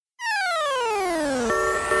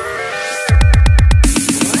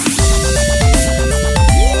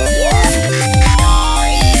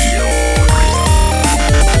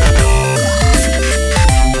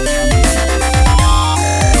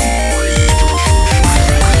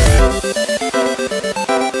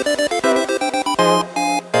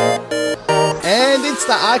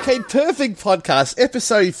the Arcade Perfect podcast,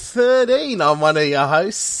 episode 13. I'm one of your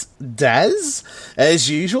hosts, Daz, as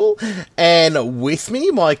usual. And with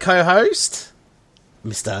me, my co-host,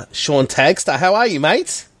 Mr. Sean Tagster. How are you,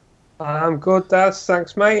 mate? I'm good, Daz.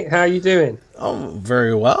 Thanks, mate. How are you doing? Oh,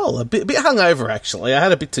 very well. A bit hungover, actually. I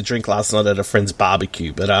had a bit to drink last night at a friend's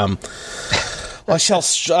barbecue, but I shall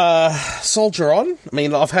soldier on. I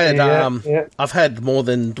mean, I've had more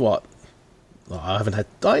than what? I haven't had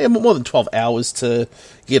more than 12 hours to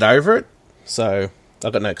get over it, so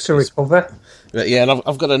I've got no excuse. To recover. Yeah, and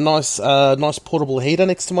I've got a nice portable heater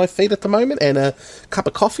next to my feet at the moment, and a cup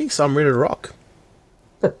of coffee, so I'm ready to rock.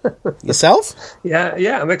 Yourself?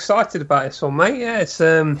 Yeah, I'm excited about this one, mate. Yeah, it's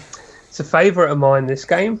a favourite of mine, this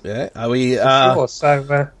game. Yeah, are we? Sure.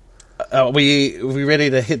 So, are we ready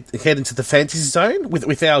to head into the fantasy zone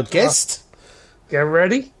with our guest? Get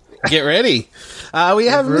ready. Get ready. We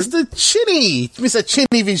have Mr. Chinny, Mr.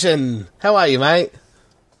 Chinny Vision. How are you, mate?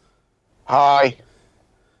 Hi.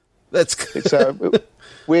 That's good.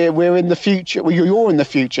 We're in the future. Well, you're in the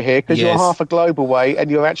future here because you're half a globe away,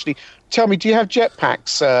 and you're actually. Tell me, do you have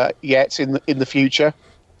jetpacks yet in the future?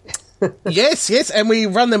 Yes, and we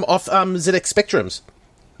run them off ZX Spectrums.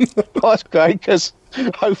 That's great because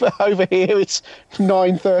over here it's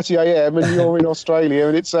 9:30 a.m. and you're in Australia,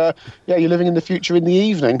 and it's you're living in the future in the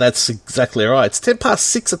evening. That's exactly right. It's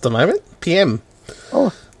 6:10 at the moment, PM.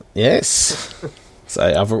 Oh, yes.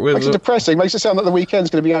 So makes it depressing. Makes it sound like the weekend's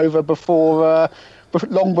going to be over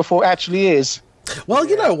long before it actually is. Well,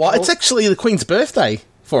 you know what? It's actually the Queen's birthday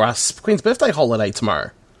for us. Queen's birthday holiday tomorrow.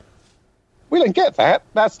 We don't get that.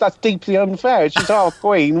 That's deeply unfair. She's our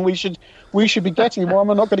queen. We should be getting. Why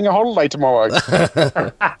am I not getting a holiday tomorrow?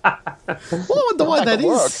 Well, I wonder why that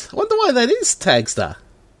is. I wonder why that is, Tagster.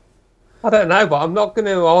 I don't know, but I'm not going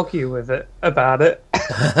to argue about it.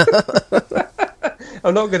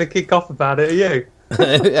 I'm not going to kick off about it. Are you?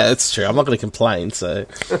 Yeah, that's true. I'm not going to complain. So,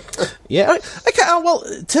 yeah. Okay. Well,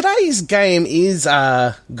 today's game is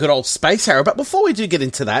good old Space Harrier. But before we do get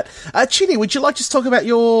into that, Chinny, would you like to just talk about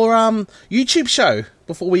your YouTube show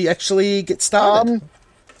before we actually get started?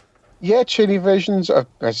 Yeah, Chinny Visions. As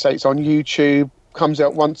I say, it's on YouTube. Comes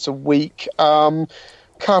out once a week.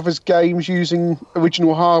 Covers games using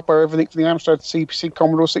original hardware, everything from the Amstrad CPC,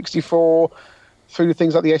 Commodore 64. Through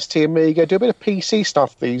things like the ST Amiga, do a bit of PC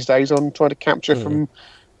stuff these days on trying to capture from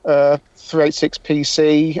 386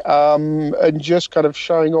 PC and just kind of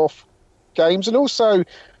showing off games and also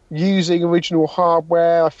using original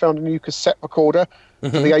hardware. I found a new cassette recorder for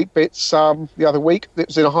the 8-bits the other week. It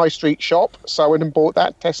was in a high street shop, so I went and bought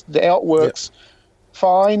that, tested it out, works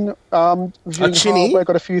fine. Reviewing hardware,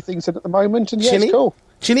 got a few things in at the moment, and it's cool.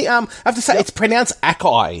 Chinny, I have to say, it's pronounced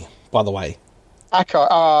Akai, by the way.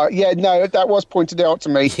 Yeah, no, that was pointed out to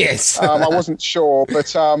me. Yes. I wasn't sure, but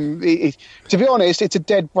to be honest, it's a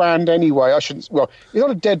dead brand anyway. It's not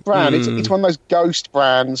a dead brand. It's one of those ghost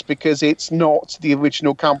brands because it's not the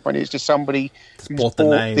original company. It's just somebody who's bought the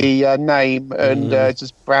name and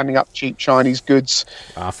just branding up cheap Chinese goods.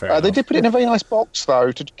 They did put it in a very nice box,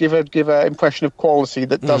 though, to give an impression of quality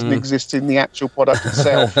that doesn't exist in the actual product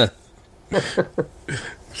itself.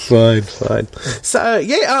 Fine. So,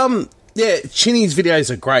 yeah, Chinny's videos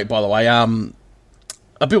are great, by the way.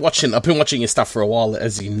 I've been watching your stuff for a while,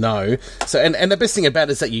 as you know. So, and the best thing about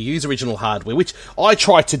it is that you use original hardware, which I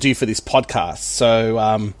try to do for this podcast. So,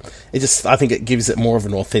 I think it gives it more of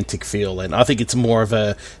an authentic feel, and I think it's more of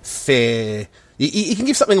a fair. You can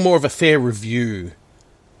give something more of a fair review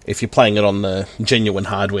if you're playing it on the genuine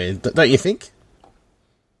hardware, don't you think?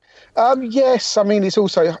 Yes, I mean it's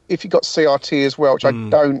also if you've got CRT as well, which I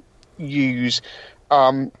don't use.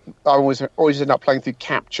 I always end up playing through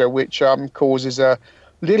Capture, which causes a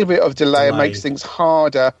little bit of delay and makes things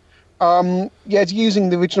harder. Using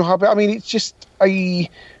the original hardware. I mean, it's just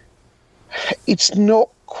it's not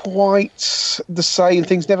quite the same.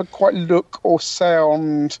 Things never quite look or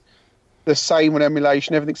sound the same on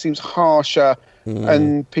emulation. Everything seems harsher,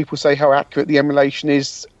 and people say how accurate the emulation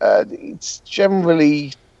is. It's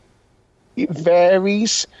generally it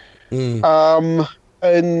varies, and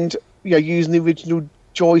using the original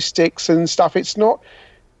joysticks and stuff, it's not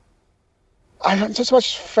so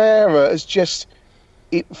much fairer as just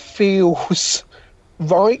it feels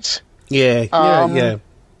right. Yeah. And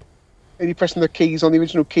you're pressing the keys on the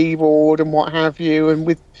original keyboard and what have you, and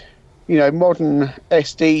with modern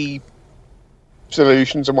SD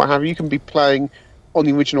solutions and what have you, you can be playing on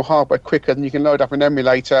the original hardware quicker than you can load up an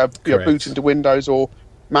emulator, boot into Windows or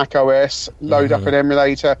Mac OS, load up an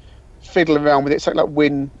emulator, fiddle around with it. It's like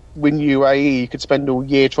WinUAE. You could spend all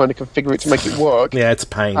year trying to configure it to make it work. Yeah, it's a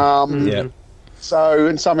pain. So,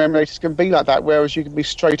 and some emulators can be like that, whereas you can be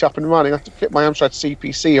straight up and running. I have to flip my Amstrad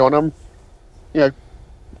CPC on them,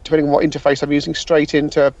 depending on what interface I'm using, straight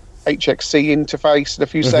into HXC interface in a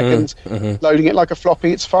few seconds, loading it like a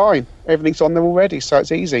floppy, it's fine. Everything's on there already, so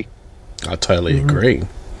it's easy. I totally agree.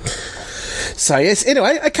 So yes,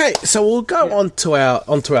 anyway, okay, so we'll go on to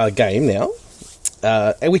our game now,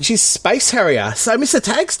 which is Space Harrier. So, Mr.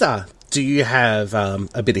 Tagster, do you have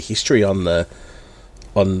a bit of history on the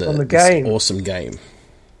game? This awesome game.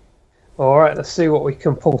 All right, let's see what we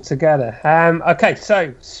can pull together. Okay,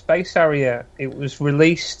 so Space Harrier, it was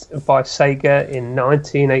released by Sega in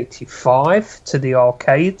 1985 to the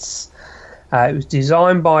arcades. It was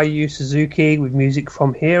designed by Yu Suzuki with music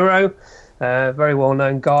from Hero. Very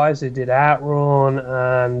well-known guys who did Outrun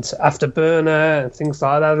and Afterburner and things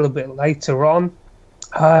like that a little bit later on.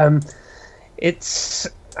 It's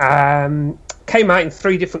came out in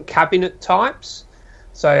 3 different cabinet types.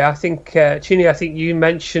 So I think, Chinny, you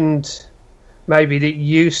mentioned maybe that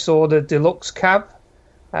you saw the deluxe cab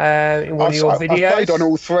in one of your videos. I played on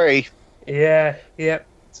all 3. Yeah.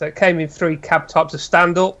 So it came in 3 cab types: a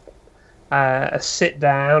stand-up, a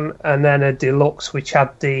sit-down, and then a deluxe, which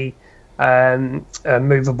had the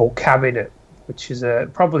movable cabinet, which is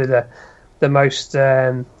probably the most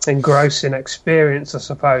engrossing experience, I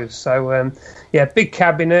suppose. So, big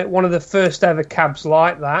cabinet, one of the first ever cabs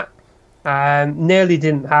like that. Nearly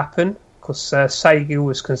didn't happen because Sega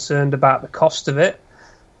was concerned about the cost of it,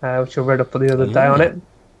 which I read up the other day on it.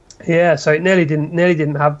 Yeah, so it nearly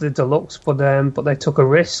didn't have the deluxe, but they took a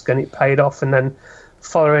risk and it paid off. And then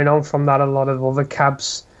following on from that, a lot of other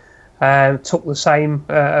cabs took the same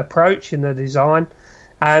approach in the design.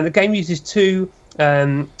 And the game uses 2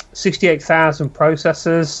 68,000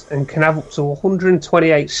 processors and can have up to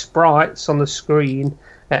 128 sprites on the screen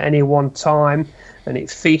at any one time. And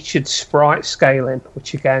it featured sprite scaling,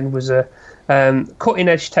 which again was a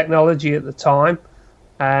cutting-edge technology at the time,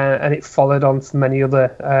 and it followed on from many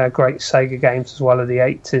other great Sega games as well of the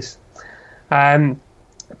 80s. A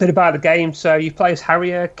bit about the game. So you play as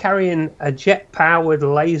Harrier, carrying a jet-powered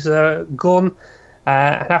laser gun,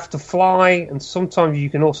 and have to fly, and sometimes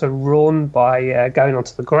you can also run by going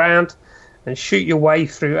onto the ground and shoot your way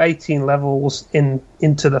through 18 levels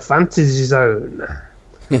into the fantasy zone.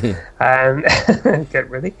 Get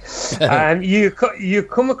ready. You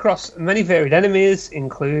come across many varied enemies,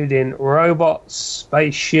 including robots,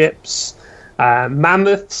 spaceships,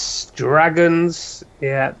 mammoths, dragons,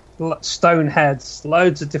 stone heads,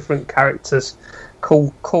 loads of different characters,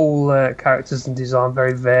 cool characters and design,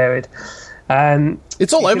 very varied.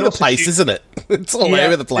 It's all over the place, isn't it? It's all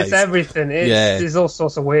over the place. It's everything. There's all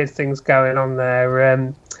sorts of weird things going on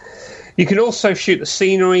there. You can also shoot the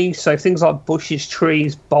scenery, so things like bushes,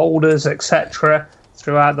 trees, boulders, etc.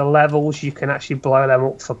 Throughout the levels, you can actually blow them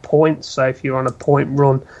up for points. So if you're on a point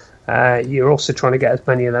run, you're also trying to get as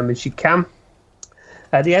many of them as you can.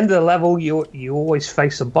 At the end of the level, you always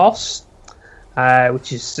face a boss,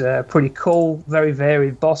 which is pretty cool. Very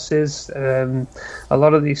varied bosses. A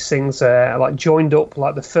lot of these things are like joined up,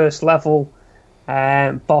 like the first level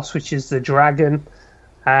boss, which is the dragon,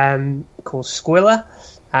 called Squilla.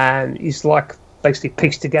 And he's like basically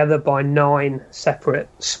pieced together by 9 separate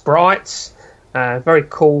sprites. Very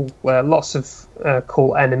cool. Lots of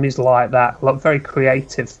cool enemies like that. Very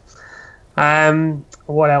creative.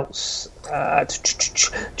 What else?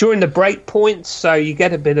 During the break points, so you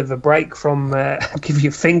get a bit of a break from give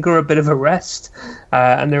your finger a bit of a rest.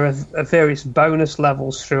 And there are various bonus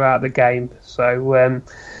levels throughout the game. So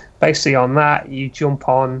basically on that, you jump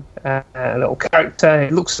on a little character.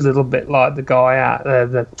 It looks a little bit like the guy out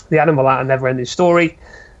the animal out of Neverending Story,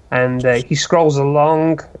 and he scrolls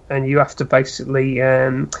along, and you have to basically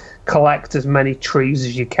collect as many trees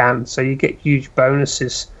as you can. So you get huge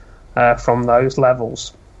bonuses from those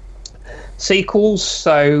levels. Sequels,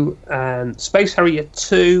 so Space Harrier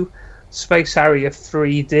 2, Space Harrier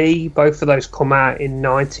 3D, both of those come out in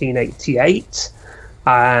 1988.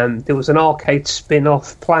 There was an arcade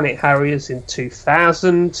spin-off, Planet Harriers, in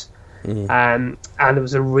 2000, and there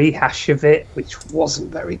was a rehash of it, which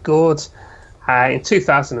wasn't very good, in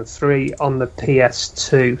 2003 on the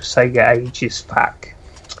PS2 Sega Ages pack.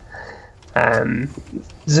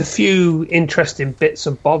 There's a few interesting bits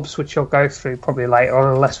and bobs which I'll go through probably later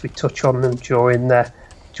on, unless we touch on them during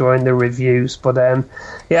the reviews. But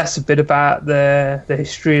it's a bit about the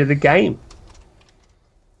history of the game.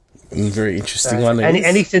 Very interesting one.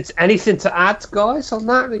 Anything to add, guys, on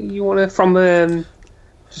that you want to from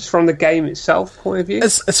just from the game itself point of view?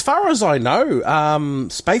 As far as I know,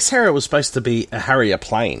 Space Harrier was supposed to be a Harrier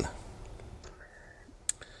plane.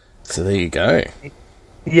 So there you go.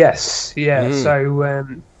 Yes, yeah. So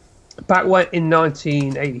back in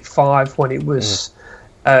 1985 when it was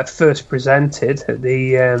first presented at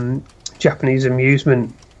the Japanese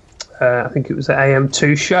amusement, I think it was the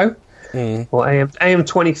AM2 show, or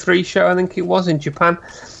AM23 show, I think it was, in Japan.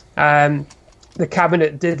 The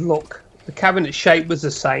cabinet the cabinet shape was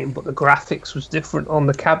the same, but the graphics was different on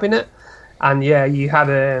the cabinet. And yeah, you had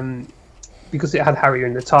because it had Harrier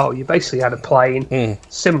in the title, you basically had a plane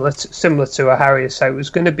similar to a Harrier, so it was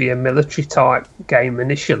going to be a military type game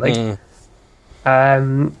initially.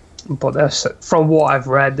 But from what I've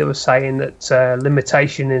read, they were saying that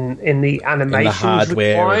limitation in the animation, in the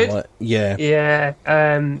hardware,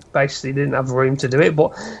 required. Basically didn't have room to do it.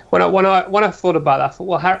 But when I thought about that, I thought,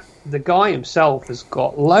 well, the guy himself has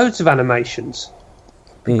got loads of animations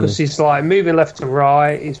because he's like moving left to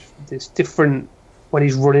right. It's different when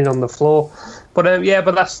he's running on the floor. But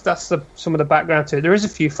but that's some of the background to it. There is a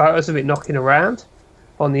few photos of it knocking around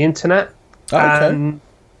on the internet. Okay.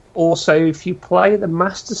 Also, if you play the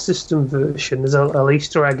Master System version, there's a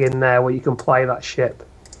Easter egg in there where you can play that ship.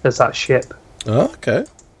 There's that ship. Oh, okay.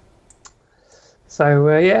 So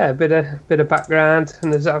a bit of background,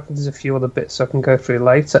 and there's a few other bits I can go through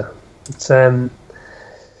later. But, so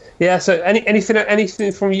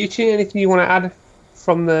anything from you, Chi? Anything you want to add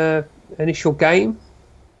from the initial game?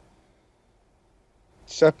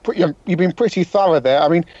 So you've been pretty thorough there. I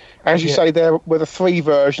mean, as you say, there were the 3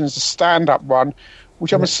 versions, the stand-up one,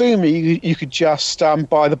 which I'm assuming you could just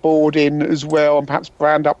buy the board in as well and perhaps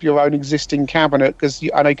brand up your own existing cabinet, because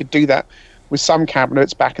I know you could do that with some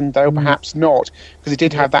cabinets back in the day, or perhaps not, because it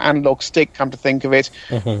did have that analog stick, come to think of it.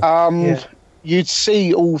 You'd see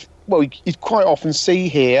you'd quite often see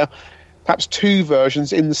here perhaps 2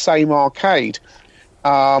 versions in the same arcade.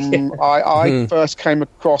 I first came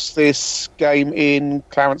across this game in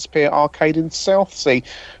Clarence Pier Arcade in Southsea,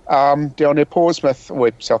 down near Portsmouth. Well,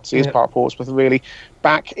 Southsea is part of Portsmouth, really.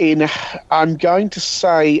 Back in, I'm going to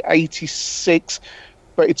say 86,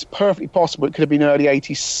 but it's perfectly possible it could have been early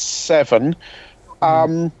 87.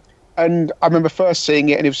 And I remember first seeing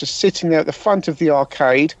it, and it was just sitting there at the front of the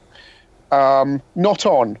arcade, not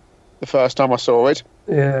on the first time I saw it.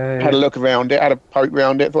 Had a look around it, had a poke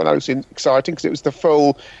around it, thought that was exciting because it was the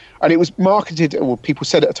full, and it was marketed, well, people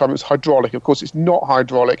said at the time it was hydraulic. Of course, it's not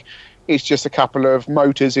hydraulic, it's just a couple of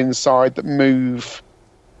motors inside that move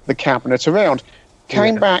the cabinet around.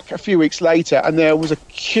 Came back a few weeks later, and there was a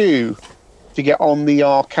queue to get on the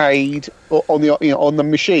arcade, or on the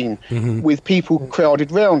machine, with people crowded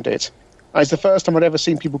round it. And it's the first time I'd ever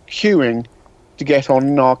seen people queuing to get on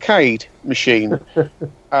an arcade machine.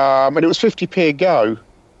 And it was 50p a go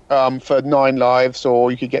for 9 lives,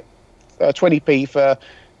 or you could get 20p for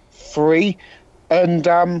 3. And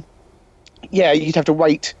you'd have to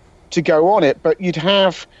wait to go on it, but you'd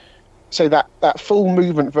have, say, that full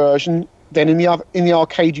movement version. Then in the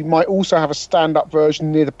arcade, you might also have a stand-up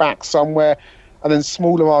version near the back somewhere, and then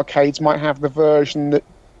smaller arcades might have the version that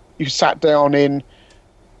you sat down in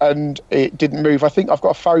and it didn't move. I think I've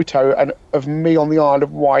got a photo of me on the Isle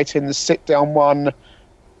of Wight in the sit-down one,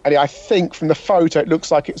 and I think from the photo it looks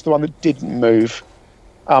like it's the one that didn't move,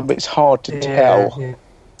 but it's hard to tell. Yeah.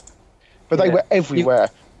 But they were everywhere.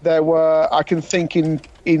 There were, I can think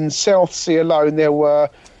in Southsea alone, there were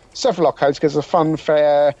several arcades, because of the Fun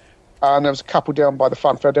Fair, and there was a couple down by the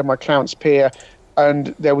Fun Fair, down by Clarence Pier,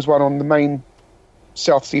 and there was one on the main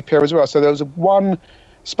Southsea Pier as well. So there was one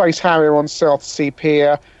Space Harrier on Southsea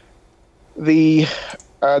Pier. There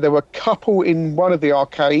were a couple in one of the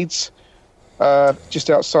arcades, just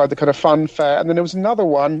outside the kind of Fun Fair, and then there was another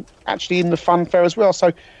one actually in the Fun Fair as well.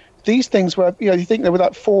 So these things were, you think there were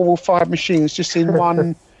like 4 or 5 machines just in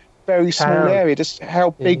one very small area. Just how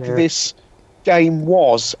big this game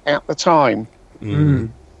was at the time.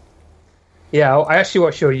 Yeah, I actually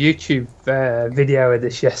watched your YouTube video of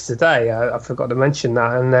this yesterday. I forgot to mention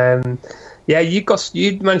that, and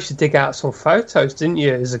you managed to dig out some photos, didn't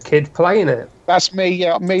you, as a kid playing it? That's me.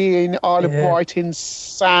 Yeah, me in Isle of Wight in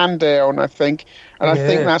Sandown, I think, and I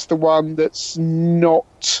think that's the one that's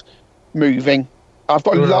not moving. I've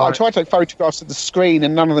got. I tried to take photographs of the screen,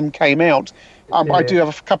 and none of them came out. I do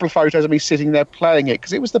have a couple of photos of me sitting there playing it,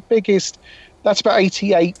 because it was the biggest. That's about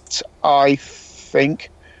 88, I think.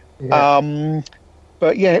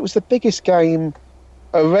 But yeah, it was the biggest game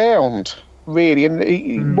around, really, and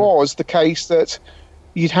it was the case that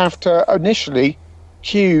you'd have to initially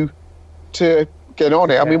queue to get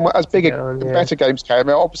on it. I mean, as better games came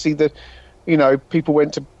out, obviously people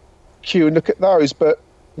went to queue and look at those, but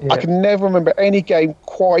I can never remember any game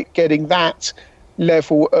quite getting that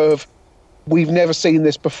level of, we've never seen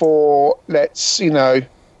this before, let's, everyone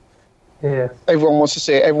wants to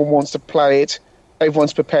see it, everyone wants to play it,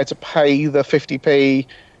 everyone's prepared to pay the 50p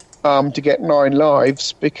to get 9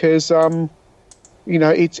 lives because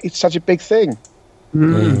it's such a big thing.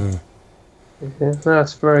 Yeah,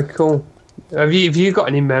 that's very cool. Have you got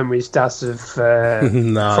any memories, Daz, of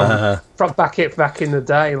from back in the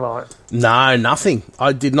day? Like, no, nothing.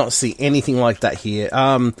 I did not see anything like that here.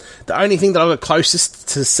 The only thing that I got closest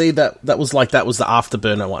to see that was like that was the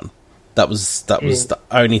Afterburner one. That was the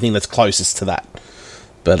only thing that's closest to that.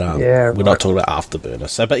 But we're not talking about Afterburner.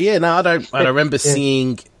 So, but yeah, no, I don't remember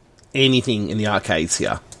seeing anything in the arcades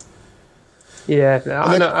here. Yeah,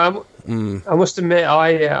 I must admit,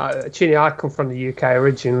 Chinny, I come from the UK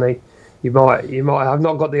originally. You might. I've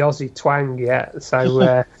not got the Aussie twang yet, so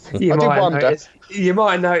you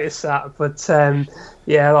might notice that. But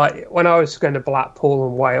like when I was going to Blackpool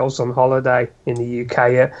and Wales on holiday in the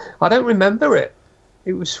UK, I don't remember it.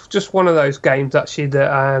 It was just one of those games actually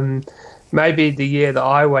that maybe the year that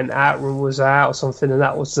I went, Outrun was out or something, and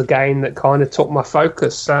that was the game that kind of took my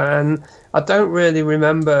focus. And I don't really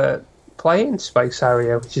remember playing Space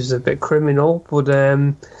Harrier, which is a bit criminal, but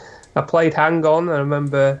I played Hang On, I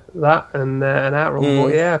remember that, and Outrun,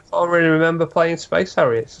 but I can't really remember playing Space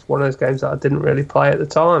Harrier. It's one of those games that I didn't really play at the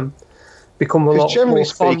time. Become a lot more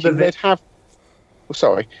fond of it.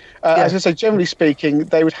 As I say, generally speaking,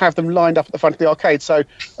 they would have them lined up at the front of the arcade. So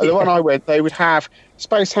the one I went, they would have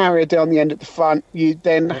Space Harrier down the end at the front. You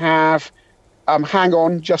then have Hang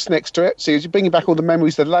On just next to it. So you're bringing back all the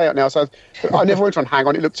memories of the layout now. So I never went on Hang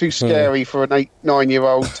On. It looked too scary for an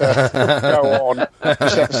 8-9-year-old to go on. You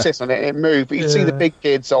just have to sit on it and it moved. But you'd see the big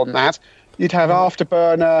kids on that. You'd have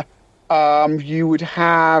Afterburner. You would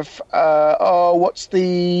have what's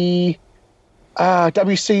the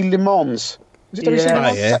WC Le Mans? Was it WC Le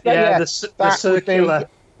Mans?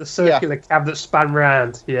 The circular cab that span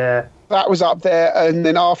round. Yeah. That was up there, and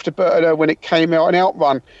then Afterburner when it came out, and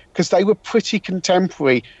Outrun, because they were pretty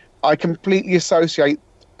contemporary. I completely associate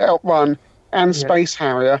Outrun and Space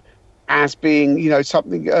Harrier as being,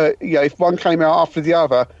 something. If one came out after the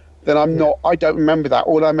other, then I don't remember that.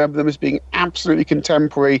 All I remember them as being absolutely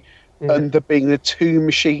contemporary, and there being the two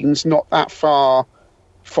machines not that far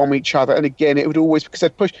from each other. And again, it would always, because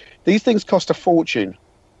they'd push these things cost a fortune.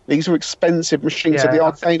 These were expensive machines, so the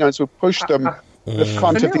arcade owners would push them. The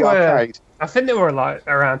front of the arcade. I think they were like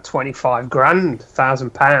around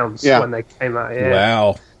 £1,000 when they came out. Yeah.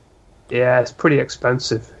 Wow. Yeah, it's pretty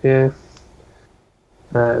expensive. Yeah.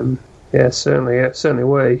 Certainly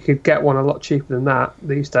were. You could get one a lot cheaper than that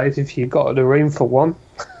these days if you got the room for one.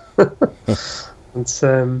 And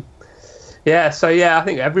I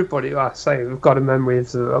think everybody, like I say, we've got a memory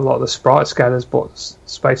of a lot of the sprite scanners, but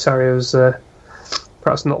Space Harrier was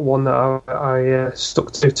perhaps not one that I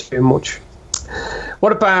stuck to too much.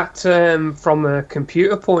 What about from a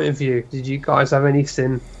computer point of view? Did you guys have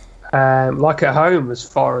anything like at home as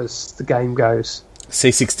far as the game goes?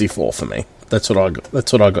 C64 for me. That's what I got.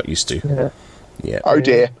 That's what I got used to. Yeah. Oh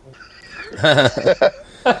dear.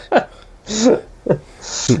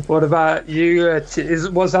 What about you?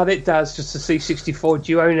 Was that it, Daz? Just the C64?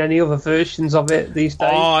 Do you own any other versions of it these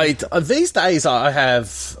days? These days, I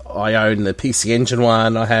own the PC Engine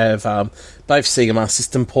one. I have both Sega Master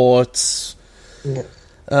System ports.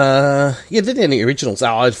 They're any originals.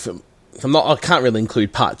 I can't really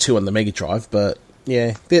include Part 2 on the Mega Drive, but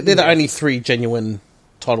they're the only 3 genuine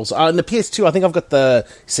titles. And the PS2, I think I've got the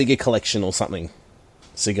Sega Collection or something.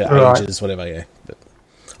 Sega Ages, whatever, But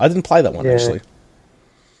I didn't play that one, actually.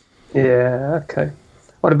 Yeah, okay.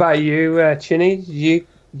 What about you, Chinny? Do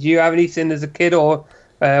you have anything as a kid, or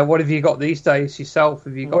what have you got these days yourself?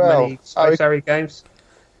 Have you got many Space Harrier games?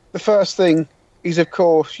 The first thing is, of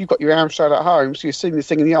course, you've got your Amstrad at home, so you're seeing this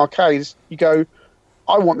thing in the arcades. You go,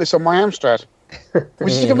 I want this on my Amstrad,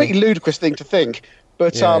 which is a completely ludicrous thing to think,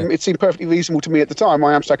 but it seemed perfectly reasonable to me at the time.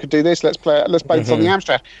 My Amstrad could do this. Let's play this on the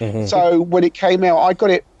Amstrad. So when it came out, I got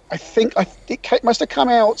it. I think it must have come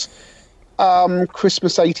out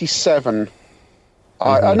Christmas '87.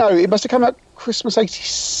 I know it must have come out Christmas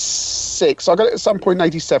 '86. I got it at some point in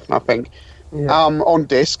 '87, I think, on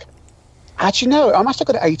disc. Actually, no, I must have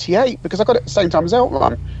got it '88 because I got it at the same time as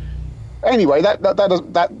Outrun. Anyway,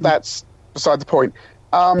 that's beside the point.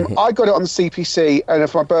 I got it on the CPC and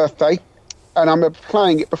for my birthday, and I remember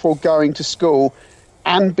playing it before going to school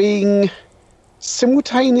and being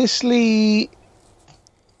simultaneously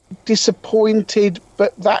disappointed,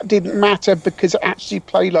 but that didn't matter because it actually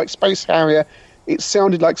played like Space Harrier. It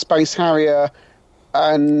sounded like Space Harrier,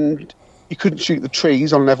 and you couldn't shoot the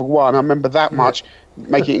trees on level 1. I remember that much,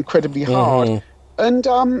 making it incredibly hard. And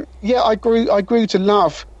I grew to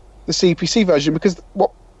love the CPC version because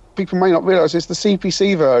what people may not realise is the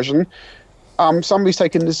CPC version. Somebody's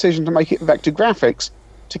taken the decision to make it vector graphics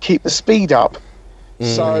to keep the speed up.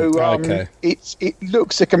 So it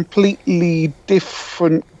looks a completely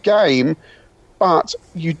different game, but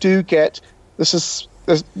you do get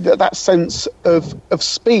that sense of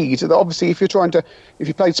speed. That obviously, if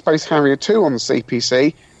you played Space Harrier 2 on the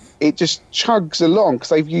CPC, it just chugs along because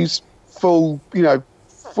they've used full field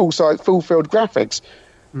graphics,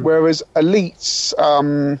 whereas Elite's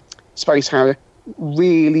Space Harrier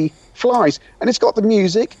really flies. And it's got the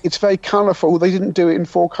music, it's very colourful. They didn't do it in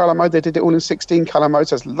 4-colour mode, they did it all in 16-colour mode,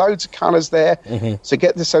 so there's loads of colours there. So you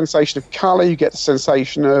get the sensation of colour, you get the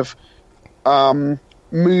sensation of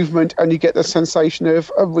movement, and you get the sensation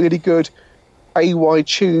of a really good AY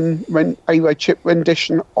chip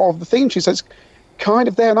rendition of the theme tune. So it's kind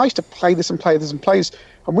of there, and I used to play this, and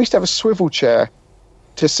we used to have a swivel chair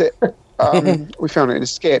to sit. We found it in a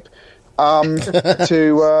skip.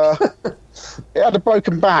 It had a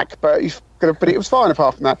broken back, but it was fine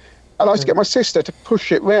apart from that. And I used to get my sister to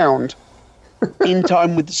push it round in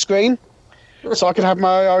time with the screen, so I could have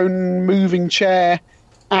my own moving chair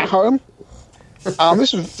at home.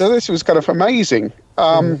 This was kind of amazing.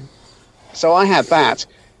 So I had that,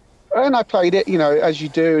 and I played it, as you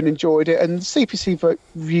do, and enjoyed it. And the CPC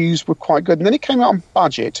reviews were quite good. And then it came out on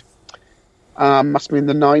budget. Must have been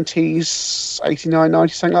in the 90s, 89,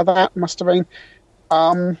 90, something like that, must have been.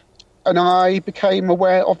 And I became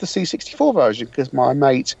aware of the C64 version because my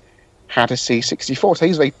mate had a C64, so he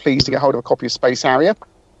was very pleased to get hold of a copy of Space Harrier.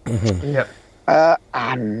 Yep.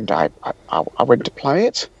 And I went to play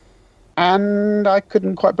it, and I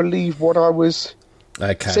couldn't quite believe what I was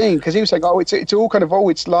seeing, because he was saying, it's all kind of,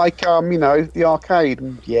 it's like, the arcade.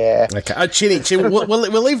 And yeah. Okay. Chinny,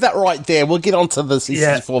 we'll leave that right there. We'll get onto the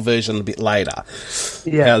C64 version a bit later.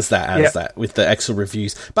 Yeah. How's that with the actual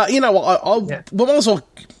reviews? But you know what, we might as well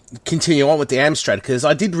continue on with the Amstrad, because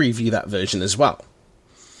I did review that version as well.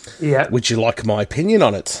 Yeah. Would you like my opinion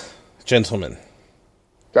on it, gentlemen?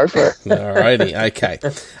 Go for it. Alrighty, okay.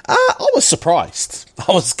 I was surprised.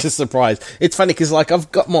 It's funny because,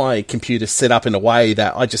 I've got my computer set up in a way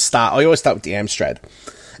that I always start with the Amstrad.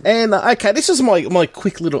 And, this is my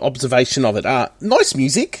quick little observation of it. Nice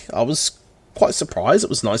music. I was quite surprised. It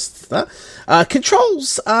was nice.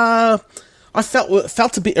 Controls, I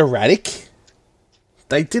felt a bit erratic.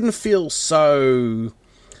 They didn't feel so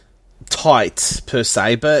tight, per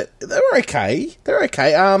se, but they were okay.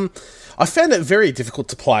 I found it very difficult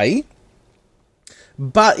to play,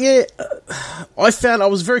 but I found I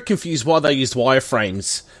was very confused why they used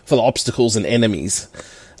wireframes for the obstacles and enemies.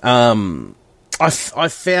 I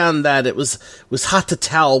found that it was hard to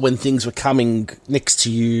tell when things were coming next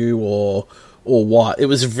to you or what. It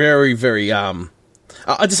was very, very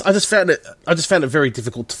I just found it very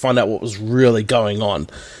difficult to find out what was really going on.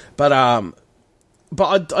 But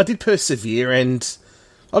I did persevere, and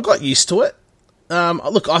I got used to it.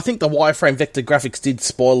 Look, I think the wireframe vector graphics did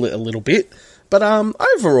spoil it a little bit, but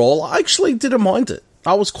overall, I actually didn't mind it.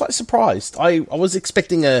 I was quite surprised. I was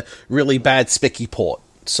expecting a really bad specky port,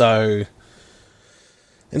 and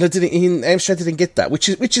Amstrad didn't get that, which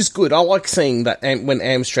is good. I like seeing that when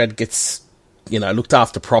Amstrad gets looked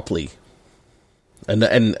after properly, and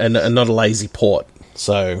not a lazy port.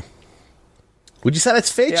 So, would you say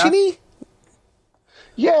that's fair, Chinny?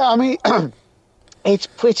 Yeah, I mean, it's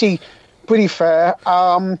pretty fair.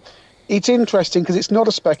 It's interesting because it's not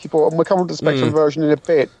a specky port, and we'll come on to the Spectrum version in a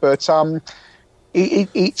bit, but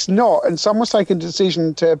it's not, and someone's taken a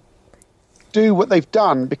decision to do what they've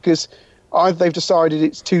done because either they've decided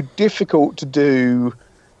it's too difficult to do,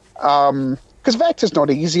 because Vector's not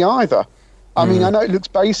easy either. I mean, I know it looks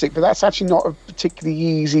basic, but that's actually not a particularly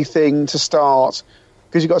easy thing to start,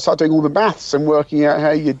 because you've got to start doing all the maths and working out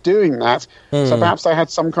how you're doing that. So perhaps they had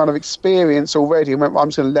some kind of experience already and went, well, I'm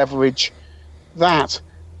just going to leverage that.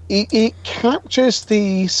 It captures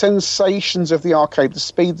the sensations of the arcade, the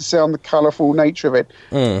speed, the sound, the colourful nature of it.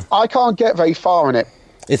 I can't get very far in it.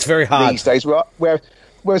 It's very hard these days.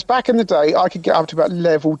 Whereas back in the day, I could get up to about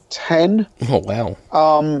level 10. Oh, wow.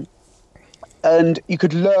 And you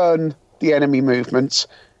could learn the enemy movements,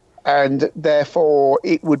 and therefore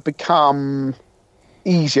it would become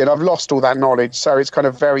easier. And I've lost all that knowledge, so it's kind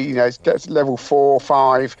of very, it gets level 4,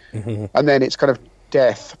 5, and then it's kind of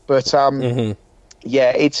death. But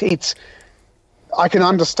it's. I can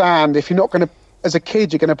understand if you're not going to, as a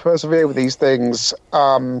kid, you're going to persevere with these things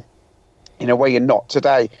in a way you're not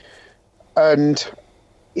today, and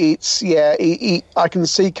it's I can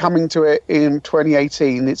see coming to it in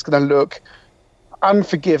 2018. It's going to look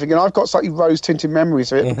unforgiving, and I've got slightly rose-tinted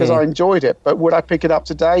memories of it because I enjoyed it. But would I pick it up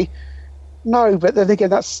today? No. But then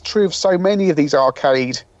again, that's true of so many of these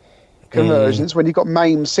arcade conversions when you've got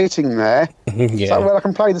MAME sitting there. It's like, well, I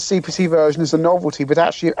can play the CPC version as a novelty, but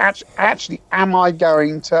actually, am I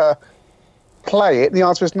going to play it? And the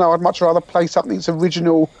answer is no. I'd much rather play something that's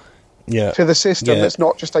original to the system that's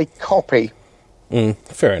not just a copy.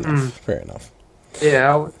 Fair enough.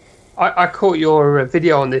 Yeah, I caught your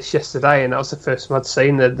video on this yesterday, and that was the first time I'd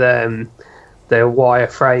seen the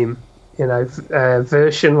wireframe,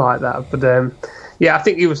 version like that. But I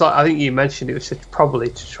think I think you mentioned it was probably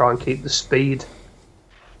to try and keep the speed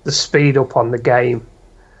up on the game.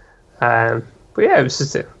 But yeah, it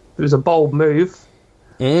was a bold move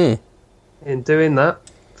in doing that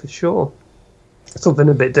for sure. Something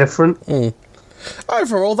a bit different.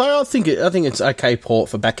 Overall, though, I think it's okay port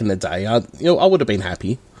for back in the day. I would have been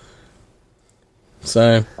happy.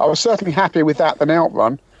 So I was certainly happier with that than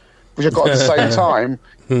Outrun, which I got at the same time.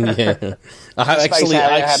 Yeah,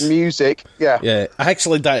 I had music. Yeah. I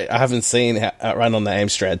haven't seen Outrun on the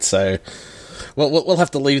Amstrad, so we'll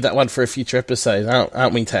have to leave that one for a future episode,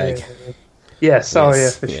 aren't we, Tag? Yes,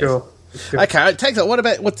 for sure. Okay, Tag.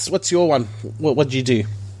 What's your one? What did you do?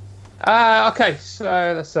 Okay,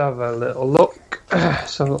 so let's have a little look.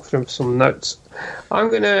 So I've got from some notes. I'll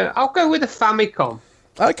go with the Famicom.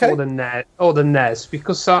 Okay. Or the NES,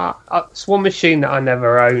 because it's one machine that I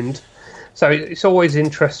never owned. So it's always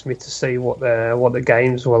interested me to see what the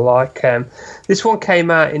games were like. This one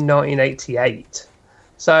came out in 1988.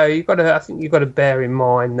 So I think you've got to bear in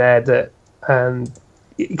mind there that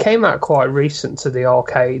it came out quite recent to the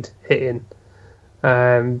arcade hitting.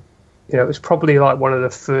 It was probably like one of the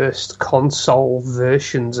first console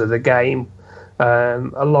versions of the game,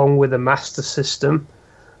 along with a Master System,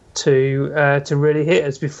 to really hit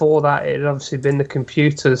us. Before that, it had obviously been the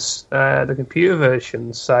computer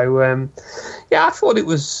versions. So I thought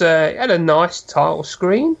it had a nice title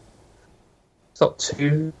screen. It's not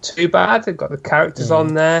too bad. They've got the characters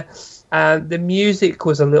on there, and the music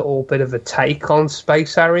was a little bit of a take on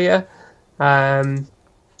Space Harrier.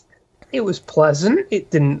 It was pleasant. I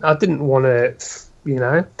didn't want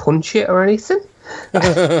to, punch it or anything.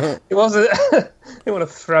 It wasn't. I didn't want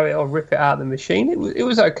to throw it or rip it out of the machine. It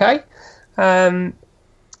was okay.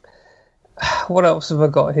 What else have I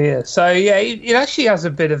got here? So it actually has a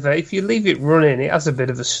bit of if you leave it running, it has a bit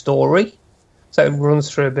of a story. So it runs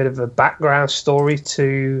through a bit of a background story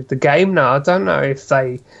to the game. Now I don't know if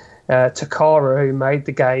Takara, who made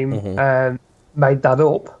the game, made that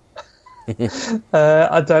up.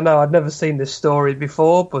 I don't know. I'd never seen this story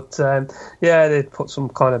before, but they'd put some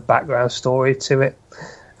kind of background story to it.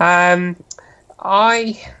 I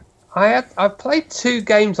played 2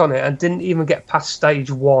 games on it and didn't even get past stage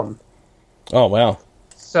 1. Oh wow!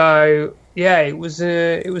 So it was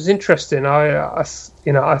interesting. I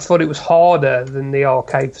thought it was harder than the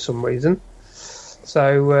arcade for some reason.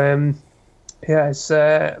 So it's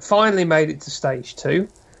finally made it to stage 2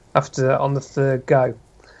 on the 3rd go.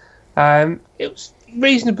 It was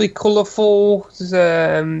reasonably colourful. It's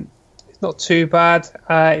not too bad.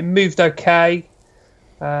 It moved okay.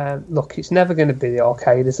 Look, it's never going to be the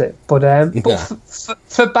arcade, is it? But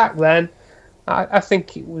for back then, I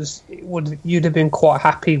think you'd have been quite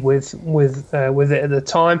happy with it at the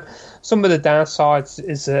time. Some of the downsides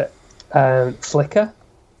is that flicker.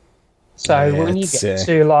 So when you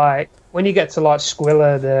get to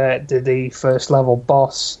Squilla, the first level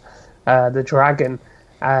boss, the dragon.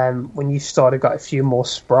 When you started got a few more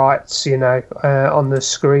sprites, on the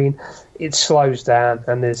screen, it slows down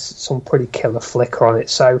and there's some pretty killer flicker on it.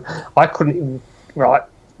 So I couldn't even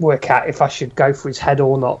work out if I should go for his head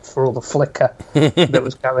or not for all the flicker that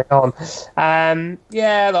was going on. I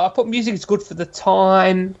thought music is good for the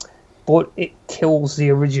time, but it kills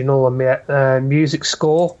the original music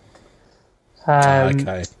score.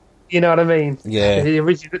 Okay. You know what I mean? Yeah. The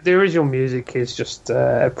original music is just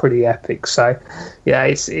pretty epic. So,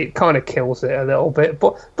 it kind of kills it a little bit.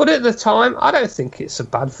 But at the time, I don't think it's a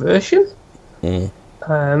bad version.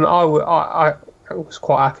 I was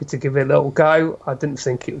quite happy to give it a little go. I didn't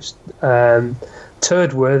think it was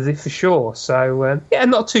turd worthy for sure. So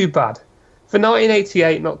not too bad for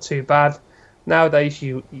 1988. Not too bad. Nowadays,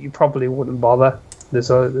 you probably wouldn't bother. There's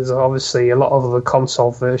obviously a lot of other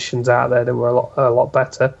console versions out there that were a lot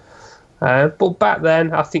better. But back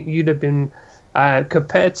then, I think you'd have been,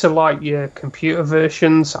 compared to like your computer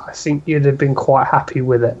versions, I think you'd have been quite happy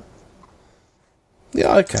with it.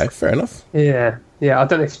 Yeah. Okay. Fair enough. Yeah. I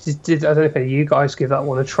don't know if I don't know if any of you guys give that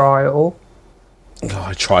one a try at all. Oh,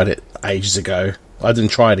 I tried it ages ago. I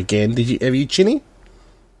didn't try it again. Did you? Have you, Chinny?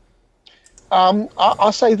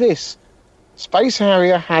 I'll say this: Space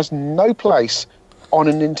Harrier has no place on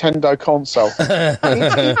a Nintendo console.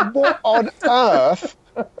 What on earth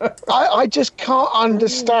I just can't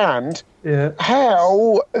understand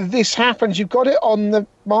how this happens. You've got it on the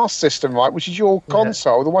Master System, right, which is your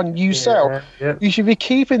console, the one you sell. Yeah. You should be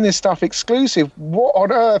keeping this stuff exclusive. What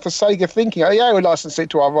on earth are Sega thinking? Oh, yeah, we'll license it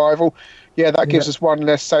to our rival. Yeah, that gives us one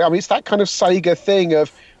less say. I mean, it's that kind of Sega thing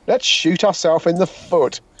of let's shoot ourselves in the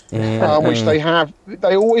foot, which they have.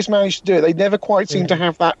 They always manage to do it. They never quite seem to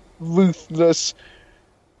have that ruthless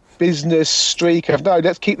business streak of no,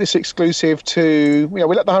 let's keep this exclusive to, we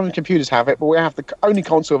let the home computers have it, but we have the only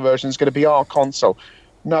console version is going to be our console.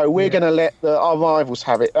 No, we're going to let our rivals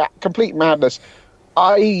have it. That complete madness.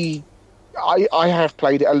 I have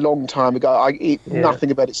played it a long time ago.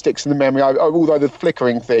 Nothing about it sticks in the memory, although the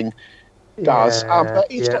flickering thing does.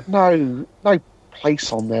 But it's got no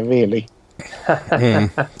place on there, really. I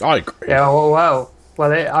agree. Yeah, well,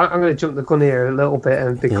 I'm going to jump the gun here a little bit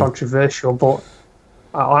and be controversial, but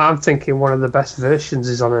I'm thinking one of the best versions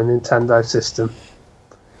is on a Nintendo system.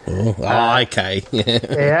 Okay.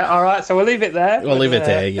 Yeah, all right. So we'll leave it there. We'll leave it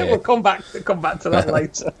there. Yeah, we'll come back to that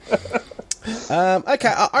later. Okay,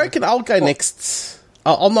 I reckon I'll go next.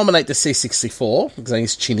 I'll nominate the C64 because I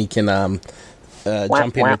guess Chinny can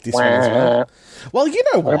jump in with this one as well. Well, you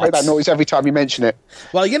know what? I make that noise every time you mention it.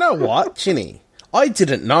 Well, you know what, Chinny? I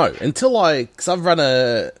didn't know until because I've run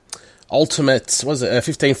a Ultimate. Was it a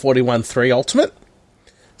 1541-3 Ultimate?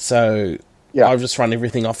 So I've just run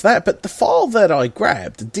everything off that. But the file that I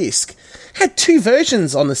grabbed, the disc, had two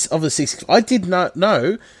versions of the C64. I did not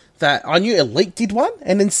know that. I knew Elite did one,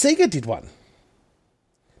 and then Sega did one.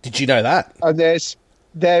 Did you know that? And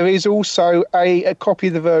there is also a copy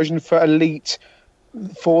of the version for Elite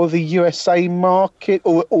for the USA market,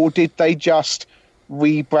 or did they just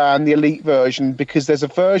rebrand the Elite version? Because there's a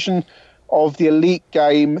version of the Elite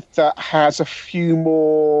game that has a few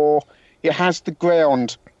more. It has the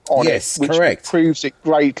ground on it, which improves it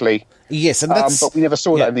greatly. Yes, and that's but we never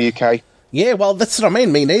saw that in the UK. Yeah, well, that's what I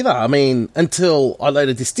mean. Me neither. I mean, until I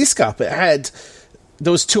loaded this disc up, there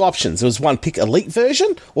was two options. There was one, pick Elite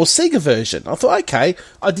version or Sega version. I thought, okay,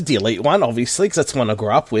 I did the Elite one, obviously, because that's the one I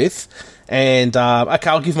grew up with. And, okay,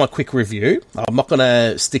 I'll give my quick review. I'm not going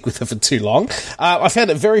to stick with it for too long. I found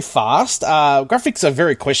it very fast. Graphics are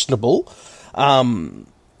very questionable.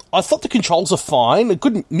 I thought the controls are fine.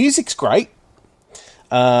 Good music's great.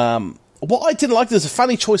 What I didn't like, there's a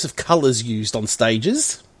funny choice of colours used on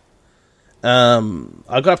stages. I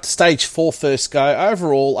got up to stage 4 first go.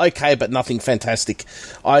 Overall, okay, but nothing fantastic.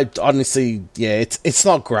 I honestly, it's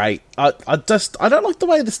not great. I don't like the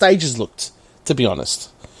way the stages looked, to be honest.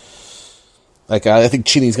 Okay, I think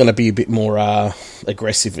Chinny's going to be a bit more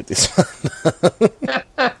aggressive with this one.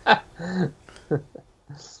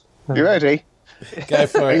 You ready? Go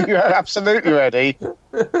for it. You're absolutely ready.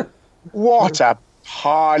 What a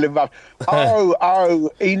pile of rubbish.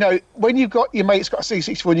 When you've got your mate's got a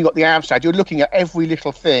C64 and you've got the Amstrad, you're looking at every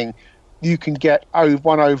little thing you can get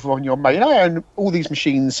one over on your mate. And I own all these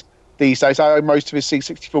machines these days. I own most of his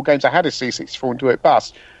C64 games. I had a C64 until it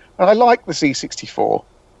bust. And I like the C64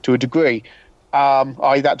 to a degree.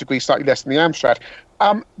 That degree slightly less than the Amstrad.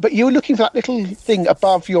 But you're looking for that little thing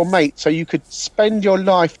above your mate so you could spend your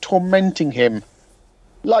life tormenting him.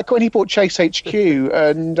 Like when he bought Chase HQ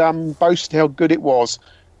and boasted how good it was.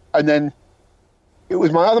 And then it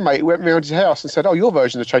was my other mate who went round his house and said, oh, your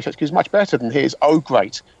version of Chase HQ is much better than his. Oh,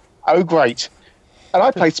 great. And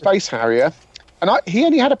I played Space Harrier. And he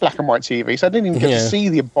only had a black and white TV, so I didn't even get to see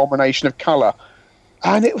the abomination of colour.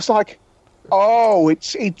 And it was like, oh,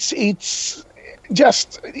 it's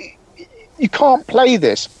just... You can't play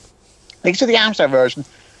this. Next to the Amstrad version,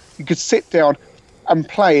 you could sit down and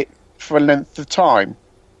play it for a length of time.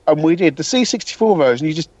 And we did. The C64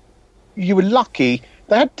 version, you were lucky.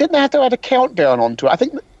 They didn't have to add a countdown onto it. I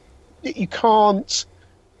think that you can't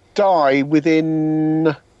die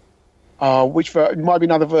within... it might be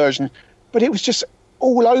another version. But it was just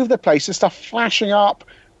all over the place. The stuff flashing up.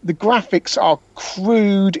 The graphics are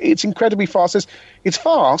crude. It's incredibly fast. It's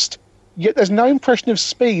fast, yet there's no impression of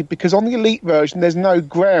speed because on the Elite version there's no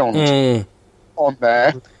ground on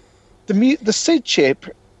there. The SID chip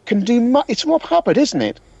can do much. It's Rob Hubbard, isn't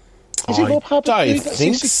it? Is it Rob Hubbard? I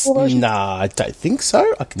don't think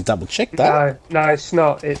so. I can double check that. No, it's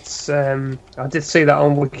not. It's I did see that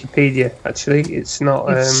on Wikipedia. Actually, it's not.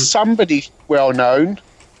 It's somebody well known.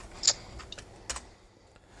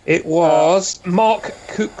 It was Mark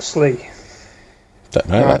Cooksley. Don't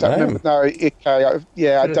know. I don't know. No, I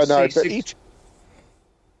don't know. But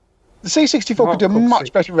the C64 could do a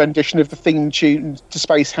much better rendition of the theme tune to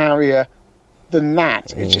Space Harrier than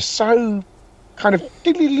that. It's just so kind of...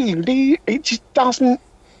 It just doesn't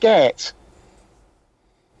get...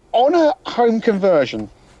 On a home conversion,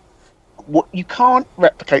 you can't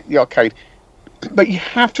replicate the arcade, but you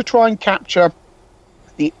have to try and capture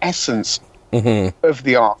the essence of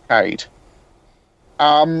the arcade.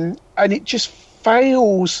 And it just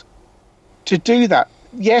fails to do that.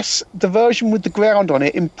 Yes, the version with the ground on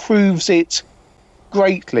it improves it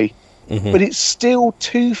greatly, but it's still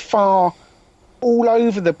too far all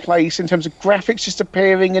over the place in terms of graphics just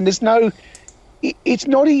appearing, and there's no... It's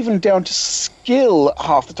not even down to skill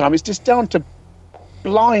half the time. It's just down to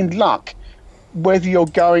blind luck whether you're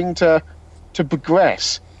going to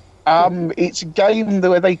progress. It's a game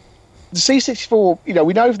where the C64,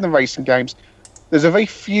 we know from the racing games, there's a very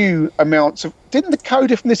few amounts of... Didn't the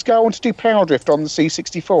coder from this go on to do Power Drift on the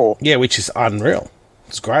C64? Yeah, which is unreal.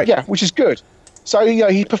 It's great. Yeah, which is good. So,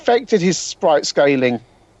 he perfected his sprite scaling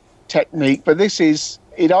technique, but this is...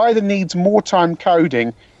 It either needs more time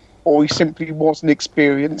coding, or he simply wasn't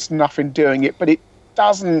experienced enough in doing it, but it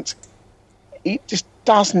just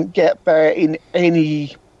doesn't get there in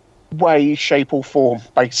any way, shape or form,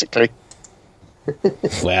 basically.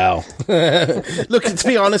 Wow. Look, to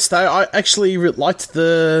be honest though, I actually liked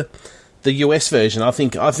the US version. I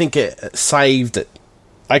think it saved it.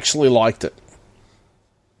 I actually liked it.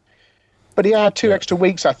 But he had 2 extra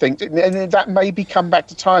weeks, I think, and that maybe come back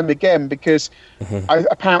to time again, because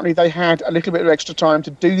apparently they had a little bit of extra time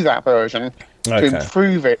to do that version to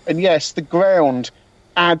improve it. And yes, the ground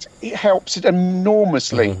it helps it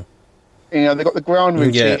enormously. They've got the ground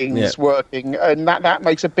routines working, and that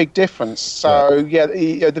makes a big difference. So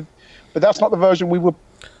but that's not the version we were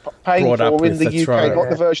paying for in the UK. Right. Not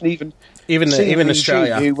the version even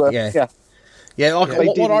Australia. What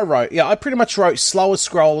I wrote. Yeah, I pretty much wrote slower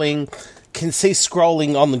scrolling. Can see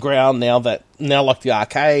scrolling on the ground now like the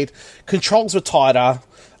arcade. Controls were tighter,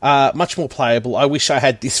 much more playable. I wish I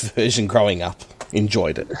had this version growing up.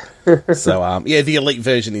 Enjoyed it. So the Elite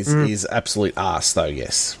version is absolute arse though.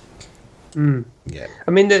 Yes. Yeah.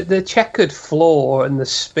 I mean, the checkered floor and the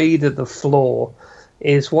speed of the floor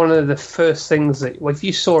is one of the first things that, if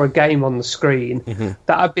you saw a game on the screen,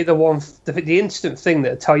 that would be the instant thing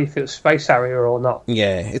that would tell you if it was Space Harrier or not.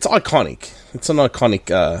 Yeah, it's iconic. It's an iconic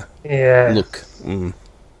look.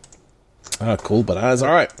 Oh, cool, but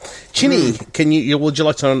all right. Chinny, would you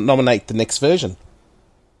like to nominate the next version?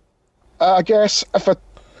 I guess for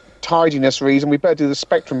tidiness reason, we better do the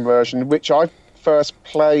Spectrum version, which I first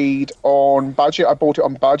played on budget. I bought it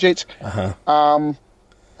on budget.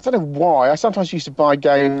 I don't know why. I sometimes used to buy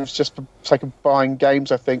games just for the sake of buying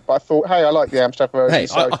games, I think. But I thought, hey, I like the Amstrad version. Hey,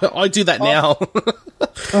 so I do that now.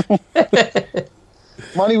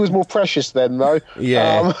 Money was more precious then, though.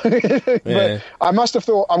 Yeah. But I must have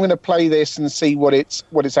thought, I'm going to play this and see what it's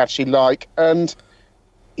actually like. And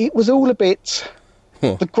it was all a bit...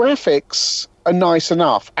 The graphics are nice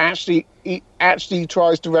enough. It actually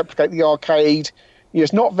tries to replicate the arcade.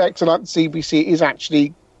 It's not vector like the CBC. It is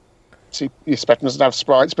actually... Spectrum doesn't have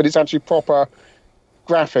sprites, but it's actually proper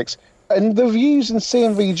graphics. And the reviews in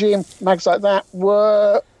CMVG and mags like that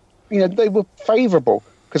were, they were favourable.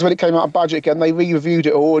 Because when it came out of budget again, they re-reviewed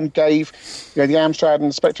it all and gave, the Amstrad and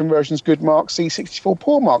the Spectrum versions good marks, C64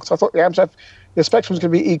 poor marks. I thought the Spectrum was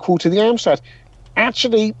going to be equal to the Amstrad.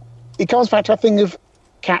 Actually, it comes back to a thing of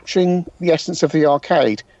capturing the essence of the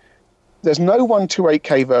arcade. There's no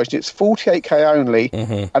 128K version. It's 48K only,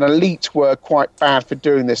 and Elite were quite bad for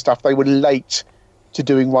doing this stuff. They were late to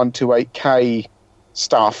doing 128K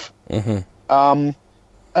stuff. And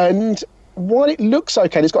while it looks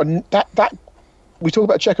okay, and it's got that we talk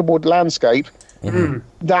about checkerboard landscape.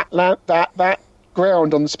 That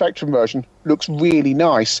ground on the Spectrum version looks really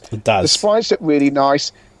nice. It does. The sprites look really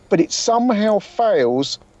nice, but it somehow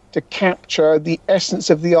fails to capture the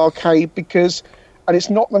essence of the arcade because... And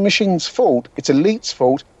it's not the machine's fault, it's Elite's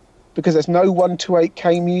fault, because there's no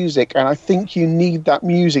 128K music, and I think you need that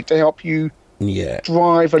music to help you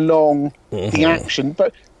drive along the action.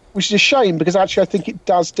 But which is a shame, because actually I think it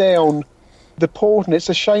does down the port, and it's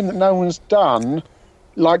a shame that no one's done,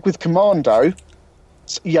 like with Commando.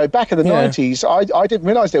 Back in the 90s, I didn't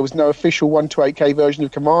realise there was no official 128K version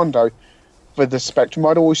of Commando for the Spectrum.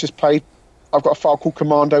 I'd always just played... I've got a file called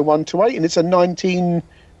Commando 128, and it's a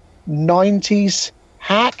 1990s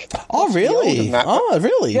hack. Oh, really? Oh,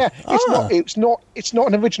 really? Yeah. It's not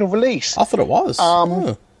an original release. I thought it was.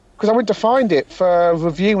 Because I went to find it for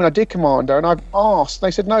review when I did Commando, and I asked. They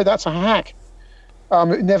said, no, that's a hack.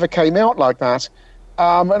 It never came out like that.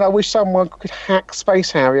 And I wish someone could hack Space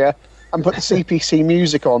Harrier and put the CPC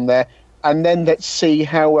music on there, and then let's see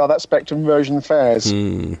how well that Spectrum version fares.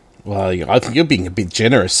 Well, I think you're being a bit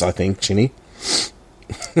generous, I think, Chinny.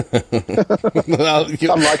 Well,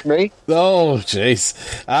 unlike me. Oh, jeez.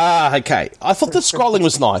 Okay. I thought the scrolling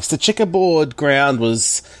was nice. The checkerboard ground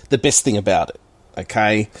was the best thing about it.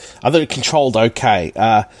 Okay. I thought it controlled okay.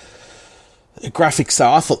 Graphics,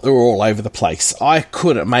 though, I thought they were all over the place. I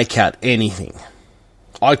couldn't make out anything.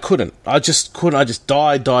 I couldn't. I just couldn't. I just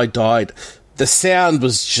died. The sound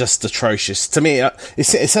was just atrocious. To me,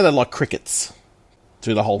 it sounded like crickets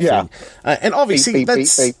through the whole thing. And obviously, beep,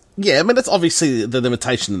 that's... beep, beep. Yeah, I mean, that's obviously the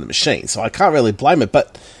limitation of the machine, so I can't really blame it.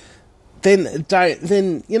 But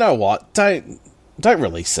then you know what? Don't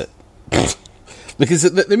release it. Because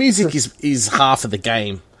the music is half of the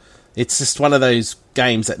game. It's just one of those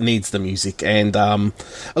games that needs the music. And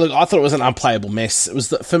look, I thought it was an unplayable mess. It was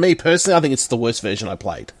for me personally, I think it's the worst version I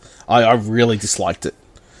played. I really disliked it.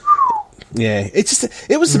 Yeah,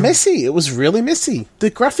 it was messy. It was really messy.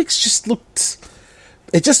 The graphics just looked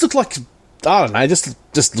like, I don't know, just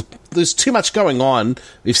there's too much going on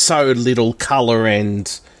with so little colour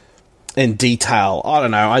and detail. I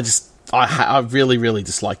don't know. I really, really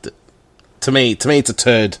disliked it. To me, it's a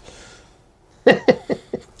turd.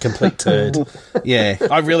 Complete turd. Yeah,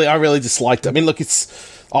 I really disliked it. I mean, look,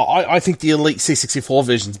 I think the Elite C64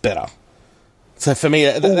 version's better. So for me...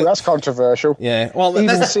 that's controversial. Yeah, well...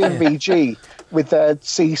 Even CMVG, with their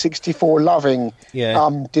C64 loving,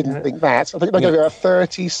 didn't think that. I think they gave it a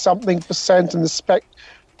 30-something%, and the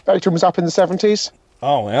Spectrum was up in the 70s.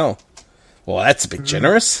 Oh, wow. Well, that's a bit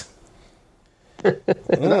generous. That's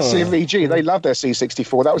CMVG. They love their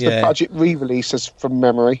C64. That was the budget re-releases from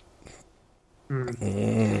memory.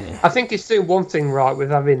 I think it's doing one thing right with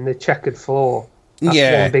having the checkered floor.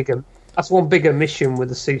 That's one bigger mission with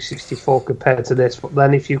the C64 compared to this. But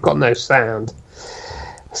then if you've got no sound,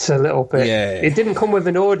 it's a little bit... Yeah. It didn't come with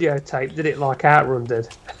an audio tape, did it, like Outrun did?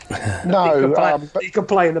 No. You could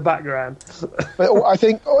play in the background. But I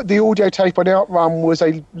think the audio tape on Outrun was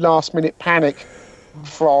a last-minute panic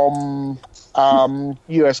from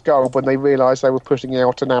US Gold when they realised they were putting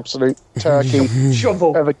out an absolute turkey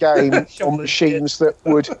of a game on machines that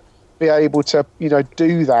would be able to,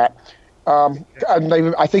 do that. And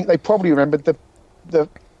I think they probably remembered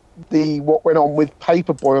the what went on with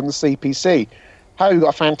Paperboy on the CPC. How you got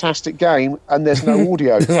a fantastic game and there's no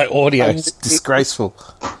audio. There's no audio. It's disgraceful.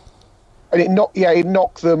 And it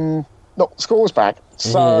knocked the scores back.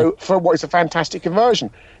 So for what is a fantastic conversion.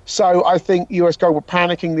 So I think US Gold were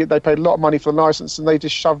panicking. They paid a lot of money for the license and they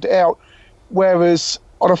just shoved it out. Whereas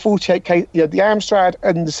on a 48K, the Amstrad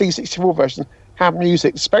and the C64 version have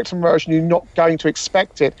music. The Spectrum version, you're not going to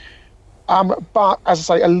expect it. But as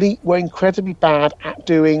I say, Elite were incredibly bad at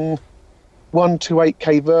doing 1 to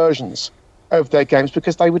 8K versions of their games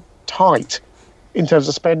because they were tight in terms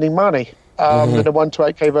of spending money. And a 1 to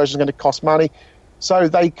 8K version is going to cost money. So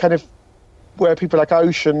they kind of, where people like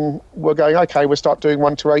Ocean were going, okay, we'll start doing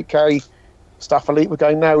 1 to 8K stuff. Elite were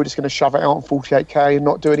going, no, we're just going to shove it out on 48K and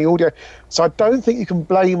not do any audio. So I don't think you can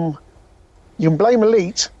blame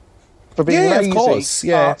Elite for being lazy. Of course.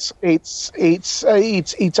 Yeah. But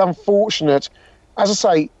it's unfortunate. As I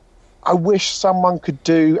say, I wish someone could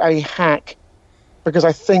do a hack because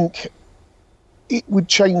I think it would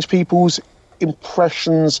change people's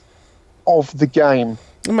impressions of the game.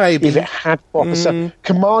 Maybe if it had proper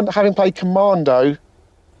having played Commando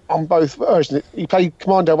on both versions, you play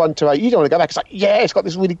Commando 1 to 8. You don't want to go back. It's like, it's got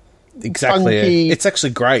this really funky, it's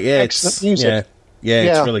actually great. Yeah, excellent music. Yeah,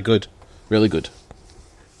 it's really good, really good.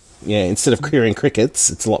 Yeah, instead of hearing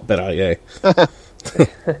crickets, it's a lot better. Yeah.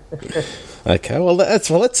 Okay, well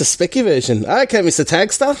that's a specky version. Okay, Mr.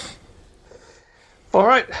 Tagster. All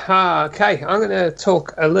right. Okay, I'm going to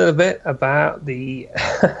talk a little bit about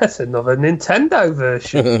that's another Nintendo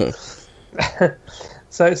version.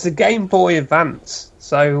 So it's the Game Boy Advance.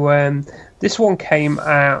 So this one came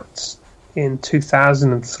out in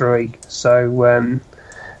 2003. So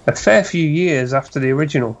a fair few years after the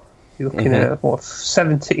original. You're looking at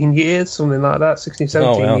 17 years, something like that, 16,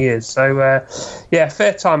 17 years. So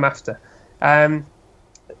fair time after.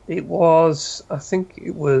 It was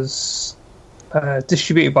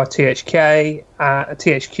distributed by THQ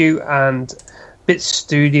and Bit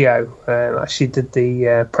Studio. Actually did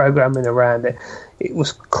the programming around it. It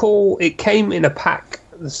was cool. It came in a pack,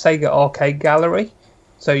 the Sega Arcade Gallery.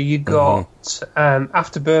 So you got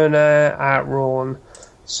Afterburner, Outrun,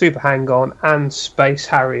 Super Hang-On, and Space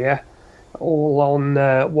Harrier, all on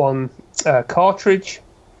one cartridge.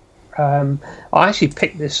 I actually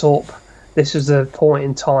picked this up. This was a point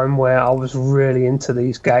in time where I was really into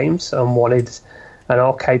these games and wanted an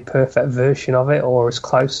arcade perfect version of it, or as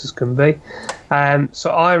close as can be. So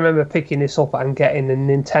I remember picking this up and getting a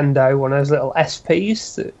Nintendo, one of those little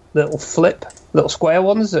SPs, the little flip little square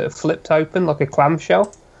ones that are flipped open like a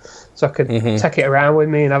clamshell, so I could take it around with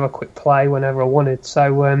me and have a quick play whenever I wanted.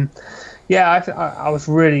 So I was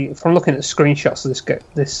really, from looking at screenshots of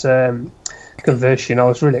this conversion, I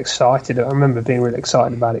was really excited. I remember being really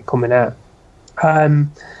excited about it coming out.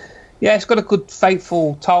 It's got a good,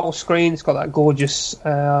 faithful title screen. It's got that gorgeous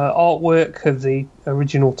artwork of the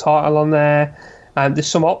original title on there. And there's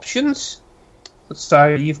some options. So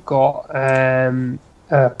you've got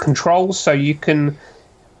controls. So you can...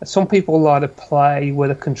 Some people like to play where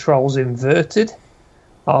the controls inverted.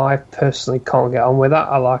 I personally can't get on with that.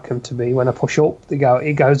 I like them to be, when I push up,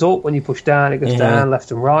 it goes up. When you push down, it goes down, left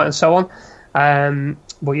and right, and so on.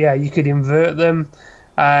 But yeah, you could invert them.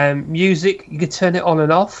 Music, you could turn it on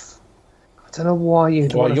and off. I don't know why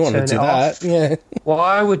you'd want to turn it off. Yeah.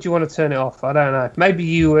 Why would you want to turn it off? I don't know. Maybe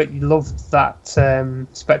you loved that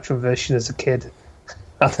Spectrum version as a kid.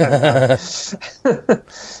 I don't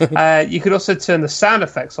know. You could also turn the sound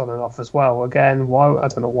effects on and off as well. Again, I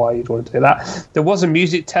don't know why you'd want to do that. There was a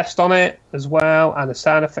music test on it as well, and a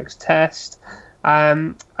sound effects test.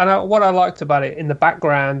 What I liked about it, in the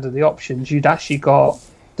background of the options, you'd actually got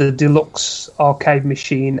the deluxe arcade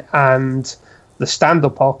machine and the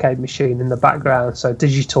stand-up arcade machine in the background, so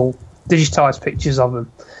digitized pictures of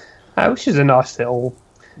them, which is a nice little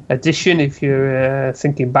addition if you're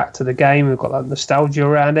thinking back to the game. We've got that nostalgia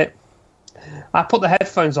around it. I put the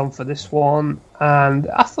headphones on for this one, and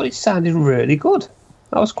I thought it sounded really good.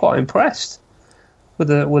 I was quite impressed with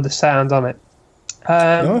the sound on it.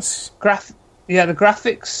 Nice. The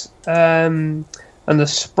graphics and the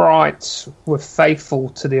sprites were faithful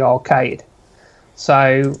to the arcade.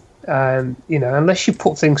 So, unless you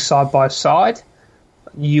put things side by side,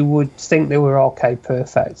 you would think they were arcade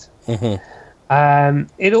perfect.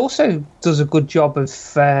 It also does a good job of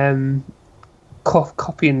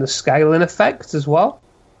copying the scaling effect as well.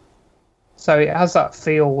 So it has that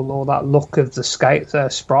feel or that look of the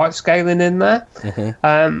sprite scaling in there.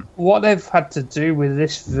 What they've had to do with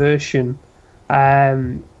this version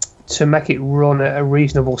to make it run at a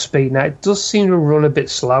reasonable speed. Now, it does seem to run a bit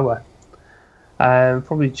slower,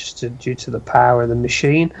 probably just due to the power of the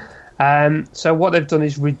machine. So what they've done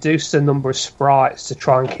is reduce the number of sprites to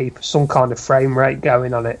try and keep some kind of frame rate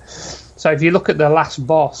going on it. So if you look at the last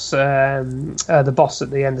boss, the boss at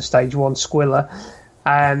the end of stage 1, Squilla,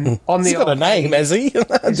 he's got a name, has he?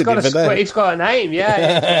 He's got a name,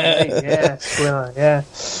 yeah. Squilla, yeah.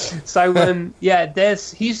 So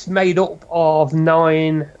he's made up of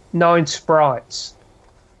nine sprites.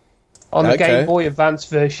 On the Game Boy Advance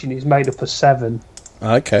version, he's made up of 7.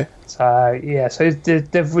 Okay. So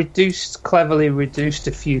they've cleverly reduced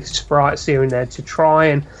a few sprites here and there to try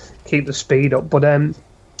and keep the speed up. But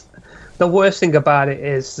the worst thing about it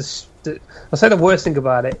is the worst thing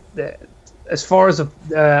about it. As far as a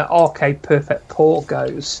arcade perfect port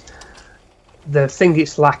goes, the thing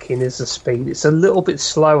it's lacking is the speed. It's a little bit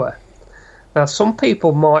slower. Now, some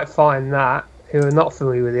people might find that, who are not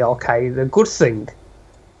familiar with the arcade, a good thing,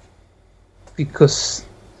 because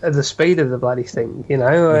of the speed of the bloody thing.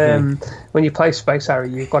 When you play Space Harrier,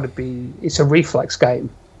 you've got to be. It's a reflex game.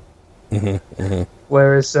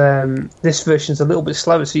 Whereas this version's a little bit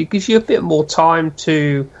slower, so it gives you a bit more time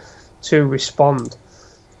to respond.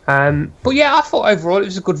 But yeah, I thought overall it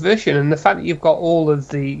was a good version, and the fact that you've got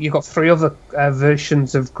 3 other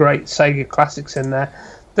versions of great Sega classics in there.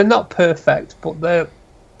 They're not perfect, but they're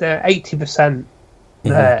 80%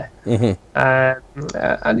 there.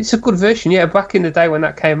 And it's a good version. Yeah, back in the day when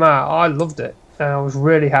that came out, I loved it, and I was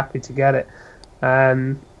really happy to get it.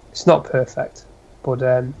 It's not perfect, but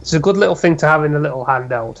it's a good little thing to have in a little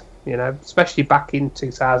handheld, especially back in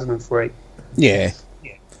 2003. Yeah,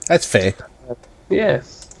 that's fair. Yeah.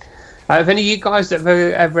 Have any of you guys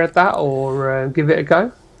ever had that or give it a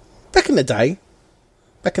go? Back in the day,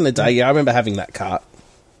 yeah, I remember having that cart,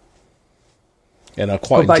 and I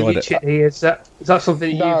quite enjoyed it. Chitty, is that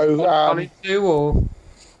something you've gone into, or?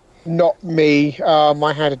 Not me.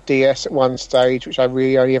 I had a DS at one stage, which I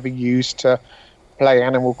really only ever used to play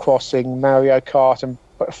Animal Crossing, Mario Kart, and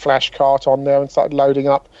put a flash cart on there and started loading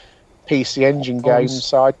up PC Engine games.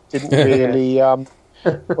 So I didn't really,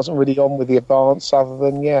 wasn't really on with the Advance, other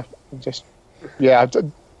than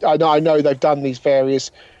I know they've done these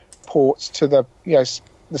various ports to the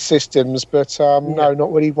systems, but no,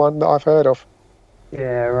 not really one that I've heard of.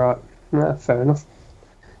 Yeah, right. No, fair enough.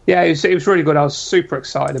 Yeah, it was really good. I was super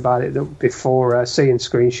excited about it before seeing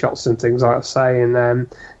screenshots and things like I say, and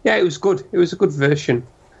it was good. It was a good version,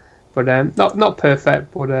 but not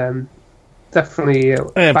perfect, but definitely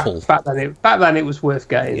back then it was worth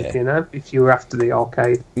getting. If you were after the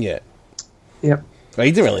arcade. Yeah. Yep. Well,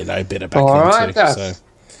 you didn't really know a bit about it, so.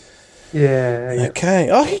 Yeah. Okay.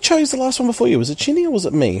 Oh, who chose the last one before you? Was it Chinny or was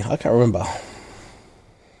it me? I can't remember.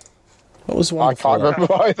 What was the one I before can't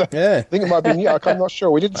remember either. Yeah. I think it might have been you. I'm not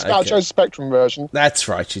sure. We didn't start chose the Spectrum version. That's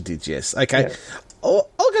right, you did, yes. Okay. Yeah. I'll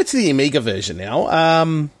go to the Amiga version now.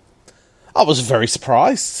 I was very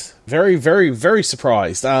surprised. Very, very, very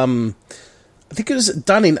surprised. I think it was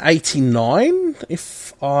done in 89,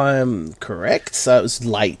 if I'm correct. So it was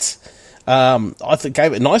late. I think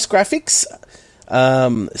gave it nice graphics.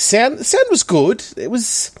 Sound was good. It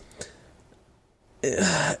was...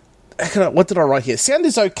 what did I write here? Sound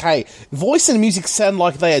is okay. Voice and music sound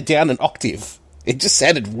like they are down an octave. It just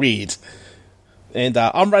sounded weird. And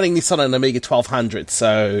I'm running this on an Amiga 1200,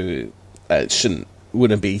 so it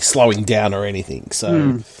wouldn't be slowing down or anything.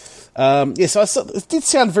 So, so it did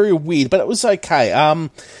sound very weird, but it was okay.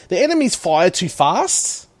 The enemies fire too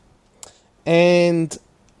fast, and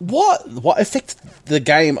what affected the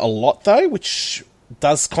game a lot though, which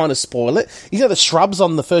does kind of spoil it. You know the shrubs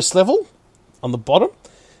on the first level, on the bottom.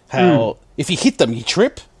 How if you hit them, you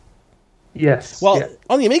trip. Yes. Well,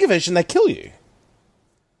 on the Amiga version, they kill you.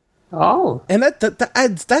 Oh. And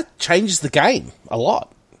that changes the game a lot.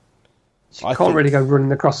 You can't really go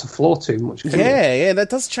running across the floor too much, can you? Yeah, that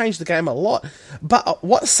does change the game a lot. But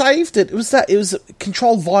what saved it was that it was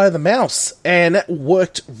controlled via the mouse, and it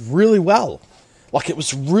worked really well. Like, it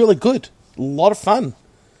was really good. A lot of fun.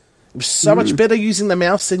 It was so much better using the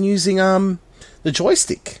mouse than using the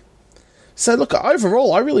joystick. So, look,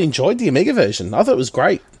 overall, I really enjoyed the Amiga version. I thought it was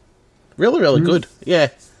great. Really, really good. Yeah.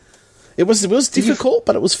 It was difficult,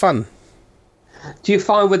 but it was fun. Do you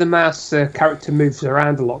find with the mouse the character moves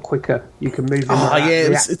around a lot quicker? You can move in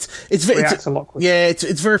yeah, it's reacts a lot quicker. Yeah, it's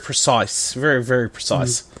very precise. Very, very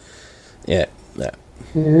precise. Yeah.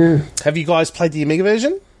 Have you guys played the Amiga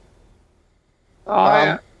version?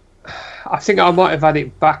 I think I might have had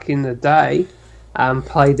it back in the day and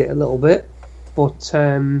played it a little bit. But,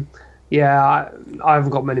 I haven't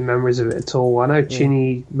got many memories of it at all. I know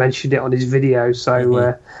Chinny mentioned it on his video,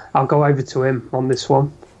 so I'll go over to him on this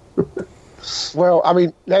one. Well, I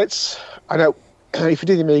mean, I know if you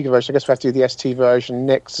do the Amiga version, I guess we have to do the ST version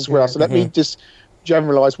next as well. So let me just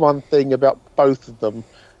generalise one thing about both of them,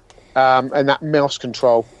 and that mouse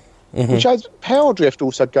control, which Power Drift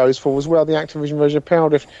also goes for as well, the Activision version of Power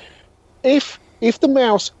Drift. If the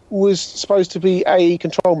mouse was supposed to be a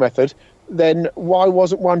control method, then why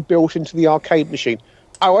wasn't one built into the arcade machine?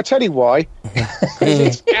 Oh, I'll tell you why.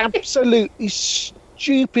 It's absolutely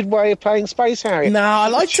stupid way of playing Space Harrier. No, I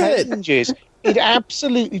liked it. It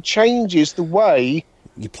absolutely changes the way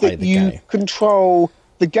you play the game. Control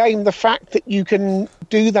the game. The fact that you can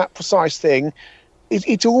do that precise thing,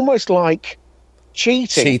 it's almost like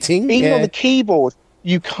cheating. Even on the keyboard,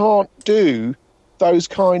 you can't do those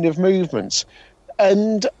kind of movements.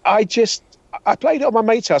 And I played it on my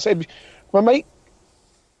mate's house. My mate,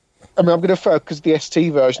 I'm going to focus the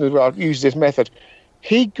ST version as well. I've used this method.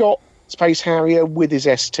 He got Space Harrier with his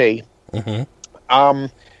ST. And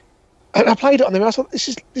I played it on the mouse. I thought,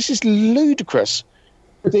 this is ludicrous.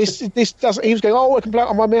 This doesn't. He was going, I can play it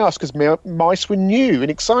on my mouse because mice were new and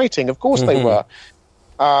exciting. Of course they were.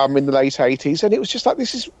 In the late 80s, and it was just like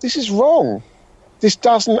this is wrong. This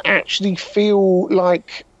doesn't actually feel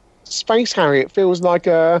like Space Harrier. It feels like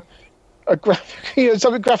a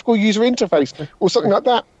something graphical user interface or something like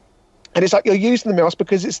that. And it's like you're using the mouse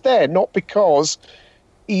because it's there, not because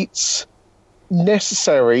it's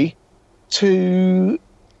necessary to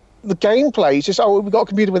the gameplay. It's just, we've got a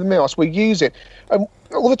computer with a mouse, we use it. And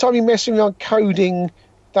all the time you're messing around coding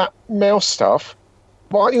that mouse stuff,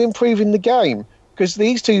 why aren't you improving the game? Because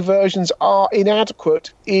these two versions are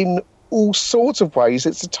inadequate in all sorts of ways.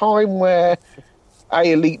 It's a time where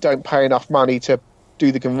Elite don't pay enough money to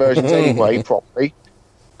do the conversions anyway properly.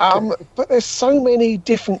 But there's so many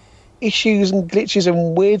different issues and glitches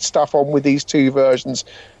and weird stuff on with these two versions.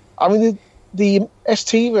 I mean, the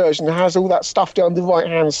ST version has all that stuff down the right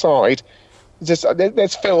hand side. Just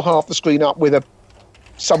let's fill half the screen up with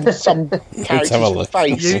some character's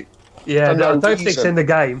face. Don't think it's in the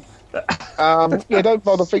game. Don't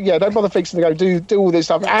bother fixing the game. Do all this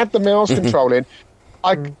stuff. Add the mouse control in.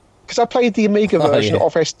 Because I played the Amiga version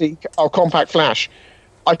of Compact Flash.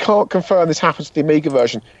 I can't confirm this happens to the Amiga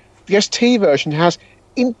version. The ST version has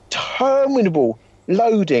interminable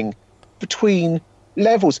loading between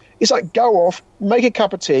levels. It's like go off, make a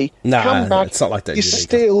cup of tea, come back. It's not like that. You're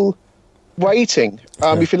still waiting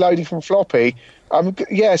if you're loading from floppy.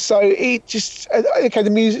 So it just the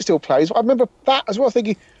music still plays. I remember that as well,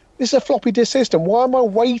 thinking this is a floppy disk system. Why am I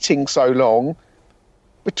waiting so long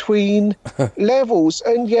between levels?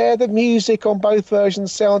 And the music on both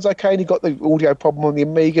versions sounds okay. And you got the audio problem on the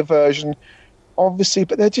Amiga version. obviously,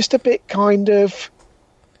 but they're just a bit kind of...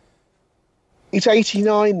 It's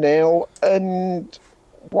 89 now, and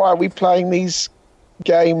why are we playing these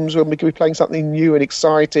games when we could be playing something new and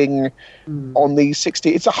exciting on these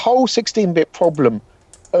 60? It's a whole 16-bit problem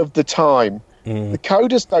of the time. The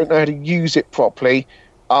coders don't know how to use it properly.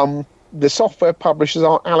 The software publishers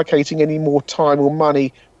aren't allocating any more time or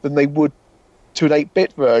money than they would to an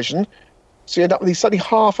 8-bit version. So you end up with these slightly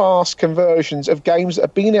half-assed conversions of games that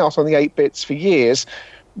have been out on the 8-bits for years,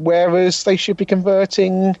 whereas they should be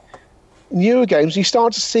converting newer games. You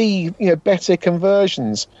start to see, better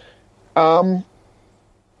conversions.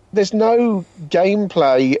 There's no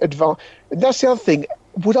gameplay advance. That's the other thing.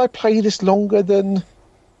 Would I play this longer than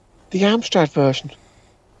the Amstrad version?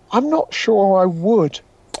 I'm not sure I would.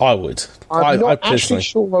 I would. I'm not actually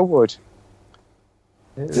sure I would.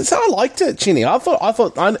 So I liked it, Chinny. I thought.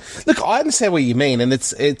 Look, I understand what you mean, and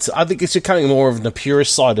it's. I think it's becoming more of the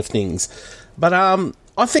purist side of things, but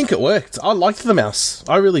I think it worked. I liked the mouse.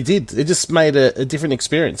 I really did. It just made a different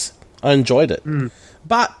experience. I enjoyed it,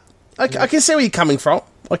 but I can see where you're coming from.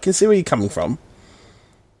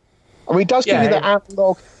 I mean, it does give you the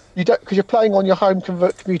analog. You don't, because you're playing on your home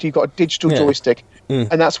computer. You've got a digital joystick,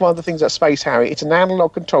 and that's one of the things at Space Harrier. It's an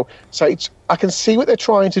analog control, so I can see what they're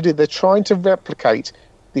trying to do. They're trying to replicate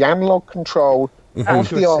the analog control of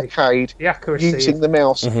the arcade using the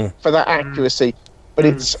mouse for that accuracy. But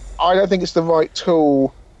I don't think it's the right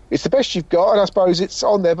tool. It's the best you've got, and I suppose it's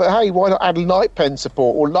on there. But hey, why not add light pen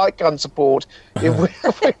support or light gun support if we're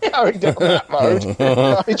going down that road?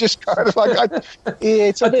 I just kind of like,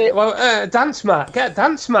 it's a bit. Well, dance mat, get a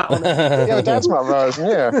dance mat on it. Yeah, dance mat version.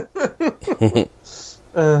 Yeah.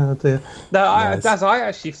 Oh dear. No, I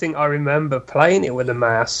actually think I remember playing it with a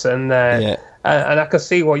mouse, and I can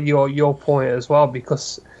see what your point as well,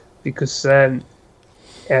 because and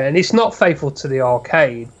it's not faithful to the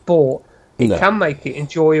arcade, but it can make it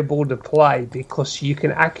enjoyable to play because you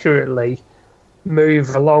can accurately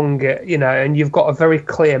move along it, and you've got a very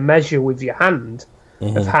clear measure with your hand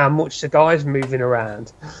of how much the guy's moving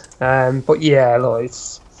around. But yeah, look,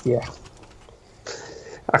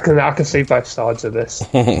 I can see both sides of this.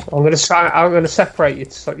 I'm going to separate you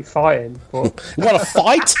to start you fighting. But... You want to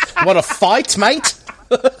fight? Want to fight, mate?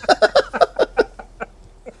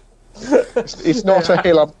 It's not a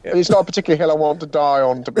hill. It's not a particular hill I want to die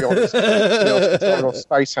on, to be honest.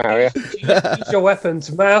 Space Harrier. Use your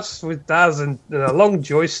weapons, mouse with Daz, and a long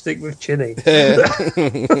joystick with Chinny.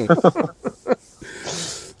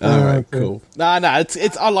 All right, cool. No,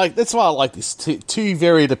 it's. I like. That's why I like this. Two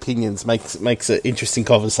varied opinions makes an interesting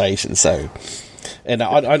conversation. So, and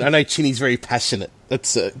I know Chinny's very passionate.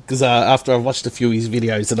 That's because after I've watched a few of his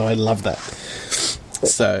videos, and I love that.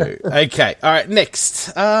 So, okay. All right, next.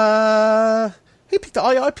 Who picked it?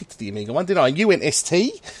 I picked the Amiga one, didn't I? You went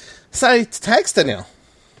ST. So, it's Tagster now.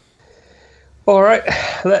 All right,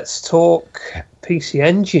 let's talk PC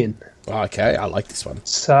Engine. Okay, I like this one.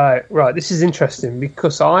 So, right, this is interesting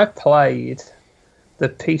because I played the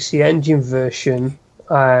PC Engine version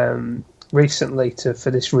recently for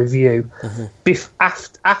this review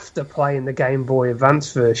after playing the Game Boy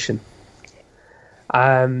Advance version.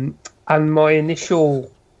 And my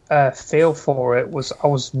initial feel for it was I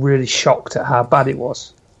was really shocked at how bad it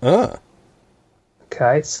was. Ah.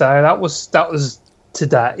 Okay, so that was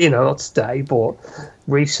today, not today, but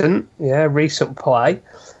recent play.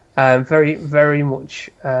 Very, very much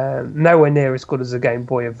nowhere near as good as the Game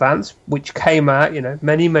Boy Advance, which came out,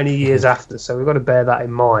 many, many years after. So we've got to bear that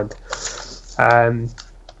in mind.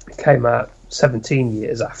 It came out 17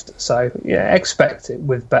 years after. So expect it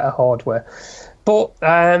with better hardware. But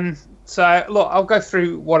so look, I'll go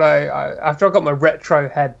through what I after I got my retro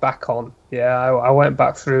head back on. Yeah, I went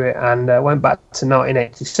back through it and went back to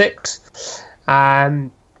 1986,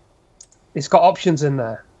 and it's got options in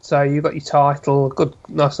there. So you've got your title, good,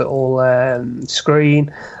 nice little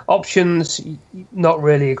screen. Options, not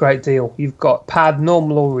really a great deal. You've got pad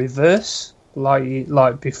normal or reverse,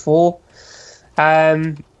 like before.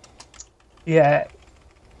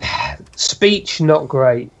 Speech, not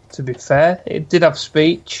great. To be fair, it did have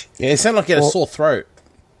speech. Yeah, it sounded like it had a sore throat.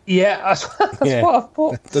 Yeah, that's what I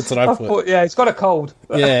thought. That's what I thought. Yeah, he's got a cold.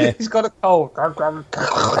 Yeah, he's got a cold. Not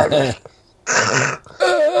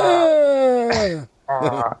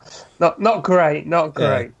great.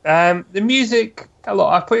 The music,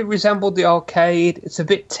 I put it resembled the arcade. It's a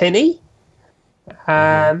bit tinny.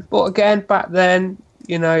 But again, back then,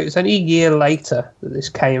 it's only a year later that this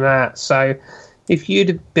came out. So if you'd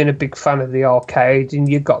have been a big fan of the arcade and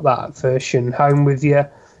you got that version home with you,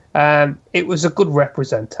 it was a good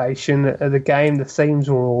representation of the game. The themes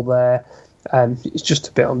were all there. It's just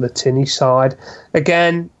a bit on the tinny side.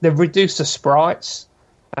 Again, they've reduced the sprites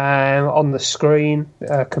on the screen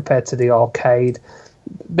compared to the arcade.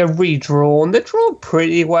 They're redrawn. They're drawn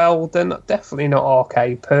pretty well. They're definitely not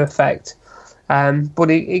arcade perfect, but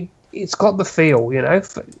it's got the feel.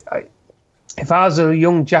 If I was a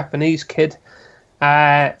young Japanese kid,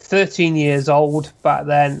 13 years old back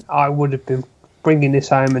then, I would have been bringing this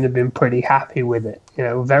home and have been pretty happy with it.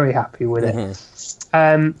 Very happy with it.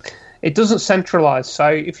 It doesn't centralize, so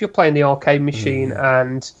if you're playing the arcade machine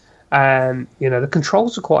and the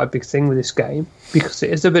controls are quite a big thing with this game because it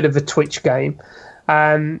is a bit of a twitch game.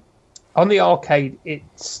 On the arcade, it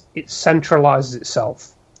centralizes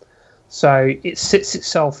itself, so it sits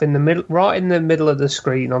itself in the middle, right in the middle of the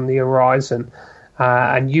screen on the horizon,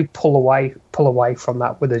 and you pull away from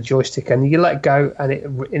that with a joystick, and you let go, and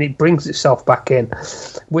it brings itself back in.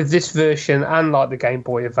 With this version, and like the Game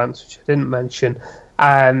Boy Advance, which I didn't mention,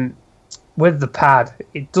 with the pad,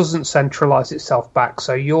 it doesn't centralize itself back.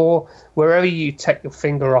 So wherever you take your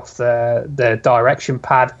finger off the direction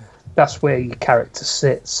pad, that's where your character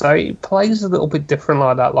sits. So it plays a little bit different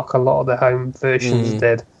like that, like a lot of the home versions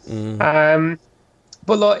did.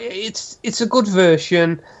 But like, it's a good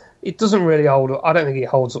version. It doesn't really hold up. I don't think it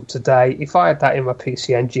holds up today. If I had that in my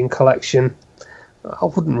PC Engine collection, I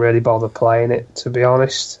wouldn't really bother playing it, to be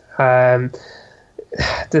honest. There's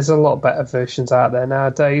a lot better versions out there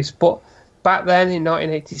nowadays, but back then in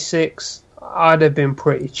 1986, I'd have been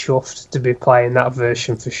pretty chuffed to be playing that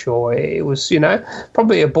version for sure. It was,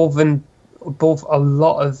 probably above a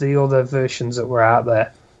lot of the other versions that were out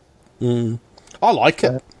there. I like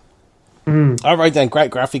it. I wrote down great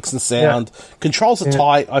graphics and sound. Yeah. Controls are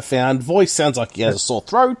tight, I found. Voice sounds like he has a sore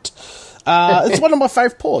throat. It's one of my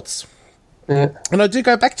favourite ports. Yeah. And I do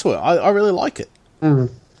go back to it. I really like it.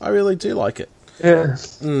 I really do like it. Yeah.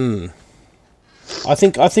 I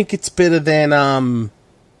think it's better than I'll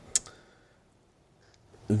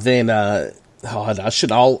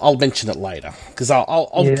mention it later because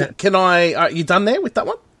Can I? Are you done there with that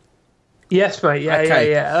one? Yes, mate. Yeah,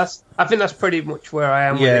 okay. Yeah. I think that's pretty much where I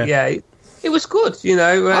am with it. Yeah, it was good.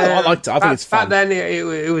 I liked it. I think it's fun. Back then,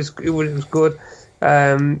 it was good.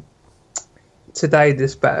 Today,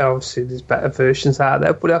 there's better versions out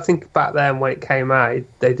there, but I think back then when it came out,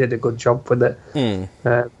 they did a good job with it.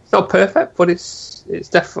 It's not perfect, but it's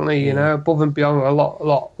definitely above and beyond a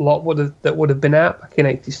lot that would have been out back in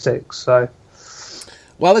 '86. So,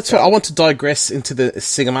 well, I want to digress into the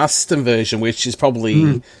Sega Master System version, which is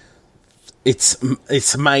probably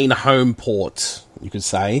its main home port, you could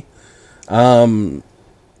say. Played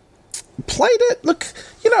it. Look,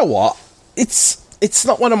 you know what? It's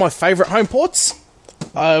not one of my favourite home ports.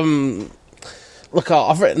 Look,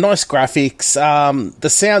 I've written nice graphics. The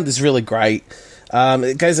sound is really great.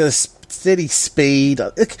 It goes at a steady speed.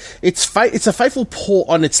 It's a faithful port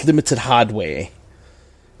on its limited hardware.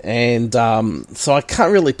 And so I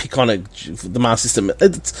can't really pick on it, the Master System.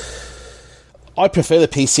 I prefer the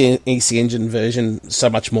PC EC Engine version so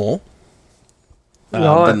much more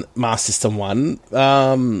than Master System 1.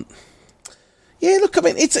 Yeah, look, I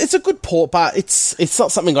mean, it's a good port, but it's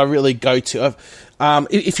not something I really go to.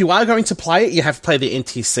 If you are going to play it, you have to play the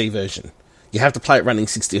NTSC version. You have to play it running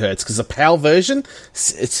 60 hertz because the PAL version,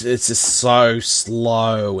 it's just so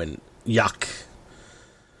slow and yuck.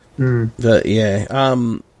 But yeah,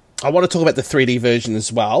 I want to talk about the 3D version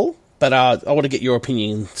as well, but I want to get your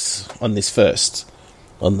opinions on this first.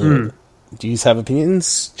 Do you have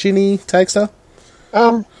opinions, Ginny, Tagster?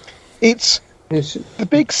 The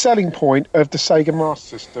big selling point of the Sega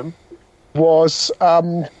Master System was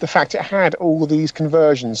the fact it had all these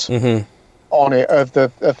conversions on it of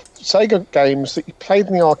Sega games that you played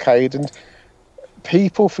in the arcade, and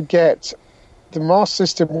people forget the Master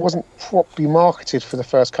System wasn't properly marketed for the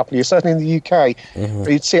first couple of years, certainly in the UK.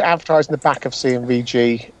 You'd see it advertised in the back of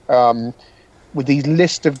CMVG with these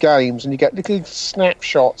list of games, and you get little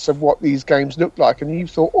snapshots of what these games look like, and you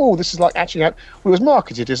thought, oh, this is like actually how it was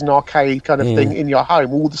marketed as an arcade kind of thing in your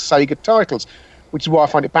home, all the Sega titles, which is why I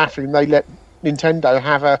find it baffling they let Nintendo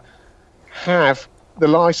have the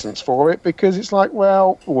license for it, because it's like,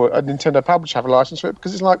 well, or a Nintendo publisher have a license for it,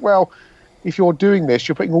 because it's like, well, if you're doing this,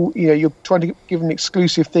 you're putting all, you're trying to give an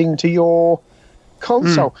exclusive thing to your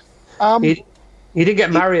console. You didn't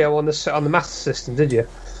get Mario on the Master System, did you?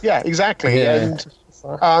 Yeah, exactly. Yeah.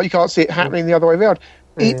 And you can't see it happening the other way around.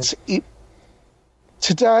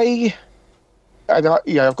 Today, and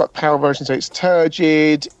I've got PAL version, so it's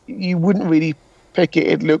turgid. You wouldn't really pick it.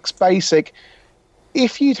 It looks basic.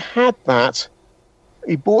 If you'd had that,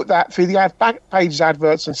 you bought that through the back pages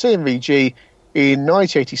adverts on CMVG in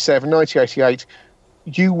 1987, 1988,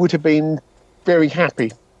 you would have been very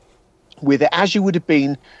happy with it, as you would have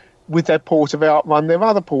been with their port of Outrun, their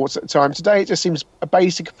other ports at the time. Today, it just seems a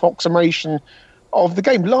basic approximation of the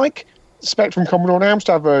game, like Spectrum, Commodore, and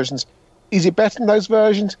Amstrad versions. Is it better than those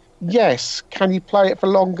versions? Yes. Can you play it for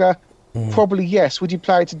longer? Probably yes. Would you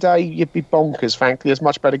play it today? You'd be bonkers, frankly. There's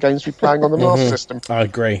much better games to be playing on the Master System. I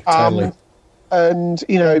agree, totally. And,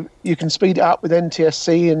 you know, you can speed it up with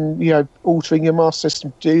NTSC and, you know, altering your Master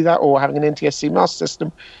System to do that, or having an NTSC Master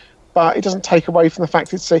System. But it doesn't take away from the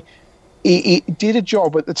fact that it did a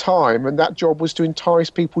job at the time, and that job was to entice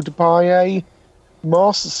people to buy a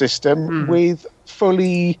Master System with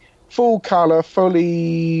full colour,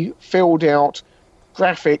 fully filled out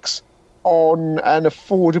graphics on an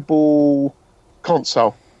affordable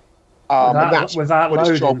console. And that's what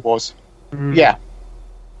his job was. Yeah.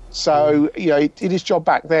 So, you know, it did his job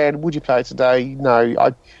back then. Would you play it today?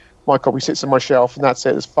 No. My copy sits on my shelf, and that's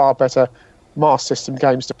it. There's far better Master System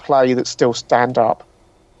games to play that still stand up.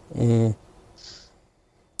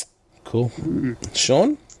 Cool.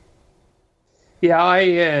 Sean? Yeah,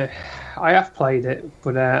 I have played it,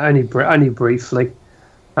 but only briefly.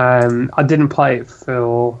 I didn't play it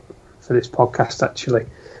for this podcast actually,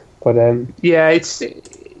 but it's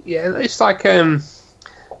like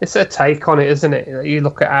it's a take on it, isn't it? You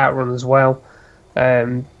look at Outrun as well.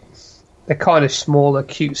 They're kind of smaller,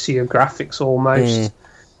 cutesier graphics almost.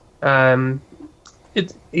 There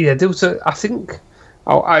was I think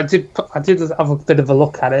I did have a bit of a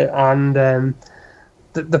look at it, and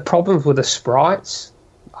the problems with the sprites.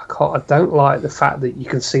 I don't like the fact that you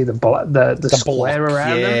can see the square block,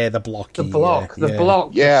 around them. Yeah, the block. The block.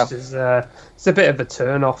 Just is it's a bit of a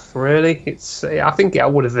turn off, really. I think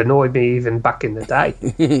it would have annoyed me even back in the day.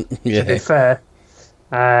 To be fair,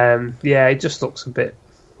 it just looks a bit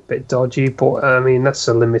dodgy. But I mean, that's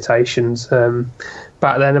the limitations.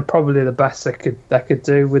 Back then, are probably the best they could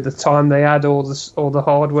do with the time they had, all the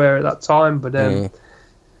hardware at that time.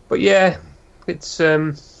 But yeah, it's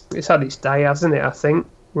had its day, hasn't it? I think.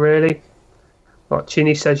 Really, like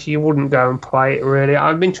Chinny says, you wouldn't go and play it. Really,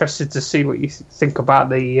 I'm interested to see what you think about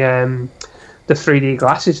the 3D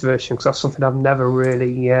glasses version, because that's something I've never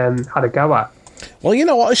really had a go at. Well, you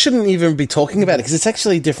know what? I shouldn't even be talking about it because it's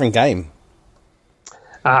actually a different game.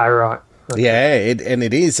 Ah, right. Okay. Yeah,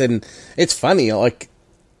 it is, and it's funny. Like,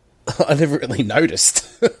 I never really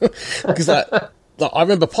noticed because I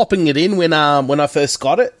remember popping it in when I first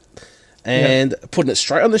got it. And putting it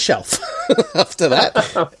straight on the shelf after that.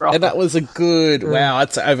 Right. And that was a good,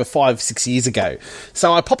 I'd say over 5-6 years ago.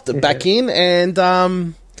 So I popped it back in,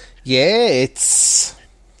 and it's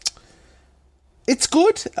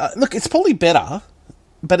good. Look, it's probably better,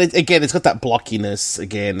 but it's got that blockiness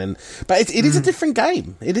again. But it is a different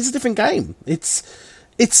game. It is a different game. It's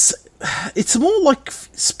more like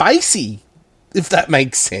spacey, if that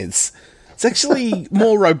makes sense. It's actually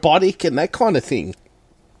more robotic and that kind of thing.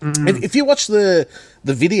 If you watch the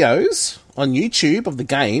videos on YouTube of the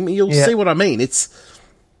game, you'll see what I mean. It's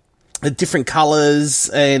different colours,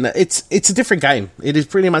 and it's a different game. It is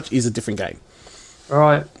pretty much a different game,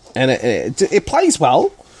 right? And it plays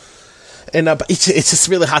well, and but it's just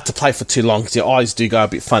really hard to play for too long because your eyes do go a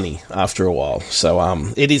bit funny after a while. So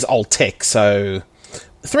it is old tech, so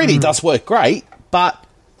 3D does work great, but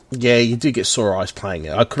yeah, you do get sore eyes playing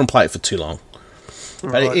it. I couldn't play it for too long,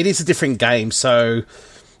 but it is a different game, so.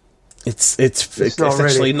 It's not actually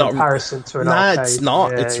really not comparison to an arcade. No, it's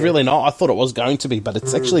not. It's really not. I thought it was going to be, but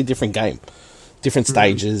it's actually a different game, different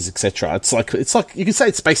stages, etc. It's like you could say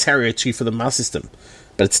it's Space Harrier 2 for the Master System,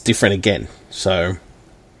 but it's different again. So,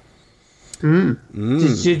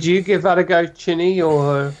 Did you give that a go, Chinny,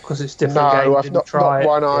 or because it's different? No, I've not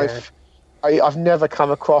one. I've never come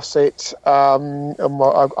across it. I've a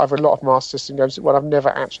lot of Master System games. What I've never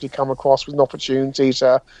actually come across with an opportunity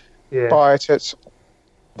to buy it at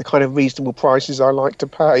the kind of reasonable prices I like to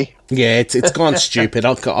pay. Yeah, it's gone stupid.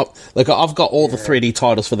 I've got all the 3D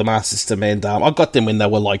titles for the Master System, and I got them when they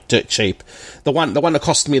were like dirt cheap. The one that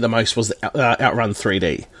cost me the most was Outrun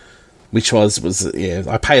 3D, which was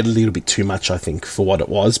I paid a little bit too much, I think, for what it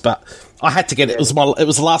was, but I had to get it. It was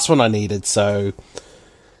the last one I needed, so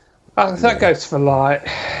that goes for like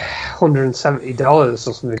 $170 or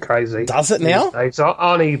something crazy. Does it now?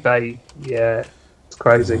 On eBay, yeah, it's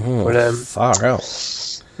crazy. Far out.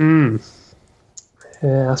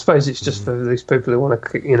 Yeah, I suppose it's just for these people who want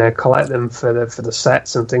to, collect them for the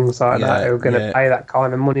sets and things like that. Who are going to pay that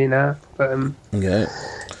kind of money now. But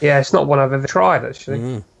it's not one I've ever tried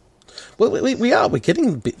actually. Well, we're getting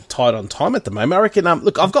a bit tight on time at the moment. I reckon.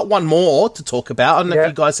 Look, I've got one more to talk about. I don't know if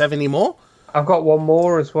you guys have any more. I've got one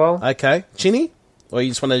more as well. Okay, Chinny, or you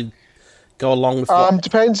just want to go along with?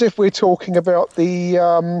 Depends if we're talking about the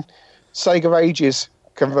Sega Ages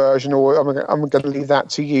conversion, or I'm going to leave that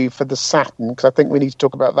to you for the Saturn, because I think we need to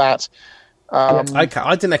talk about that. Okay,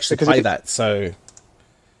 I didn't actually play that, so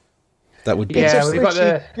that would be it's a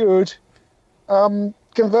pretty good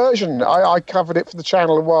conversion. I covered it for the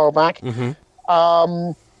channel a while back.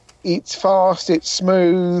 Mm-hmm. It's fast, it's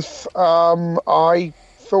smooth. I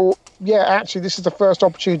thought, actually, this is the first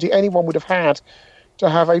opportunity anyone would have had to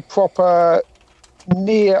have a proper,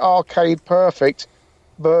 near arcade perfect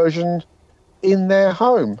version in their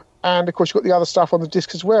home. And of course, you've got the other stuff on the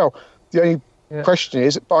disc as well. The only question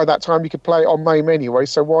is, by that time, you could play it on MAME anyway,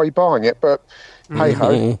 so why are you buying it? But hey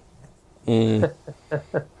ho.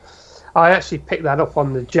 I actually picked that up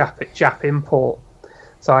on the Jap import.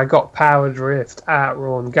 So I got Power Drift,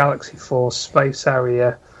 Outrun, Galaxy Force, Space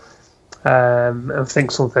Harrier, and I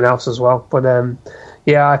think something else as well. But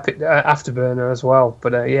I picked Afterburner as well.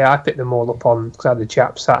 But I picked them all up on because I had the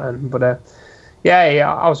Jap Saturn. But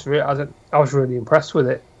I was really impressed with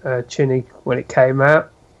it, Chinny, when it came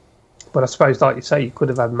out. But I suppose, like you say, you could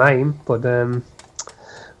have had MAME, but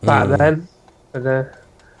back then. But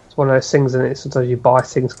it's one of those things, and sometimes you buy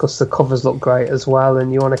things because the covers look great as well,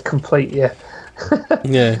 and you want to complete your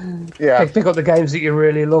pick up the games that you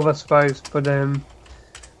really love, I suppose. But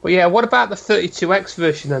what about the 32X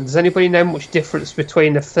version then? Does anybody know much difference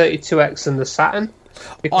between the 32X and the Saturn?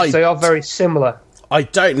 Because they are very similar. I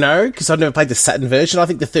don't know, because I've never played the Saturn version. I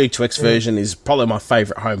think the 32X version is probably my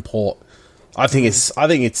favourite home port. I think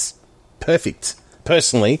it's perfect.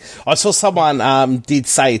 Personally, I saw someone did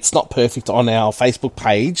say it's not perfect on our Facebook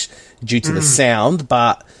page due to the sound,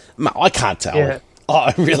 but I can't tell. Yeah.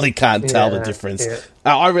 I really can't tell the difference. Yeah.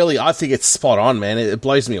 I think it's spot on, man. It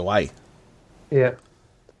blows me away. Yeah.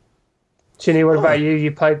 Chinny, what about you?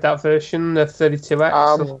 You played that version, the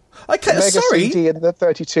 32X? Okay, Mega sorry. CD and the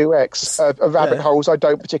 32X rabbit holes I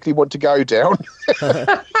don't particularly want to go down.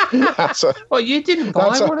 Well, you didn't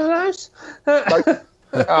buy one of those?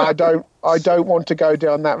 I don't want to go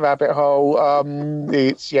down that rabbit hole.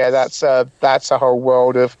 That's a whole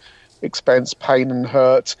world of expense, pain, and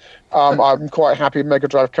hurt. I'm quite happy with Mega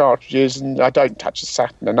Drive cartridges, and I don't touch the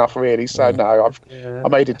Saturn enough, really. So no, I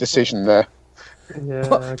made a decision there. Yeah,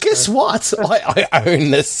 well, guess what? I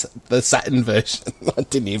own the Saturn version. I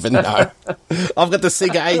didn't even know. I've got the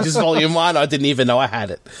Sega Ages Volume 1. I didn't even know I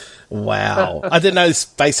had it. Wow. I didn't know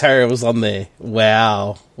Space Harrier was on there.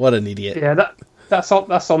 Wow. What an idiot. Yeah, that's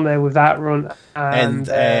on there with Outrun and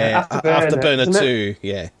Afterburner 2.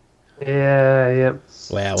 Yeah. Yeah.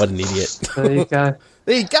 Wow, what an idiot. There you go.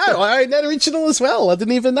 There you go. I own that original as well. I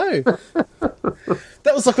didn't even know.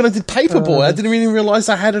 That was like when I did Paperboy. I didn't even realise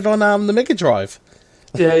I had it on the Mega Drive.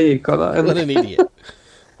 Yeah, you got that. What an idiot.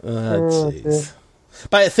 Jeez.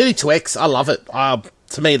 But 32X, I love it.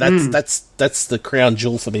 To me, that's the crown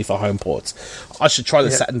jewel for me for home ports. I should try the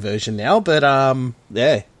Saturn version now, but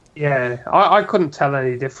yeah. Yeah, I couldn't tell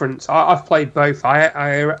any difference. I've played both.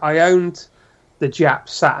 I owned the Jap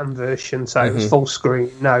Saturn version, so it was full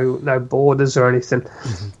screen, no borders or anything.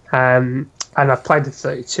 And I've played the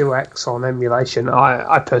 32X on emulation.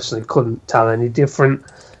 I personally couldn't tell any different.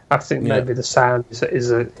 I think maybe the sound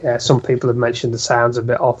is some people have mentioned the sound's a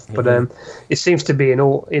bit off, but it seems to be in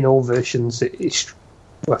all versions.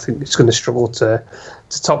 I think it's going to struggle to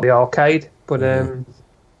top the arcade, but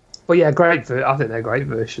great. I think they're great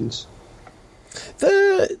versions.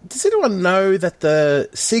 Does anyone know that the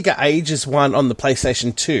Sega Ages one on the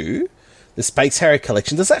PlayStation 2, the Space Harrier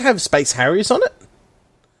collection, does that have Space Harriers on it?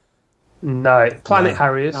 No, Planet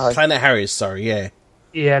Harriers. No. Planet Harriers, sorry, yeah.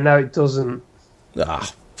 Yeah, no, it doesn't.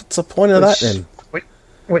 What's the point of that then?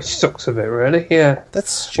 Which sucks a bit, really, yeah.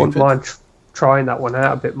 That's stupid. Wouldn't mind trying that one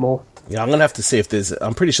out a bit more. Yeah, I'm going to have to see if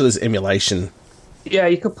I'm pretty sure there's emulation. Yeah,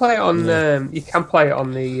 you could play it on. You can play it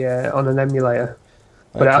on on an emulator,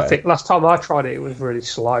 but I think last time I tried it, it was really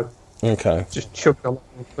slow. Okay, just chugged along,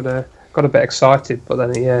 but got a bit excited, but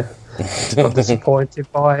then got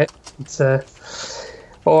disappointed by it.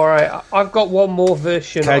 All right, I've got one more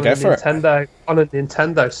version on a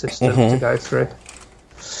Nintendo system to go through.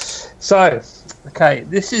 So,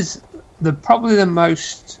 this is probably the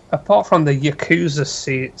most, apart from the Yakuza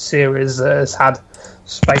series that has had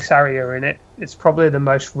Space Harrier in it, it's probably the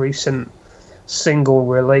most recent single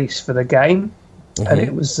release for the game, and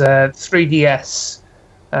it was 3DS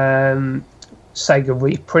Sega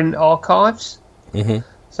reprint archives.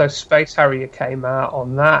 So Space Harrier came out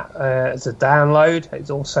on that as a download. It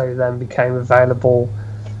also then became available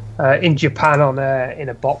in Japan in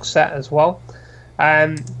a box set as well.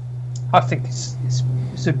 I think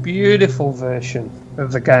it's a beautiful version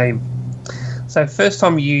of the game. So first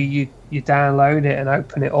time you download it and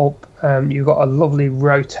open it up, you've got a lovely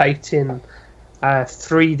rotating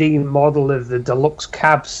 3D model of the deluxe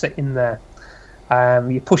cab sitting there.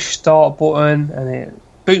 You push start button and it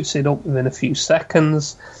boots it up within a few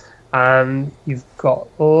seconds, and you've got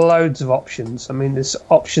loads of options. I mean, this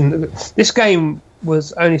game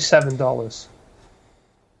was only $7.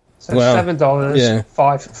 So $7, yeah.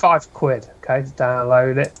 five quid, okay, to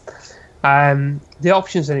download it. The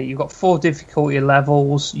options in it, you've got 4 difficulty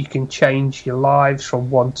levels. You can change your lives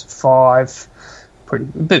from 1 to 5. A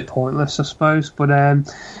bit pointless, I suppose. But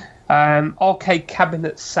arcade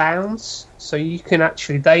cabinet sounds. So you can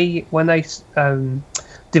actually, when they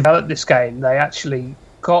developed this game, they actually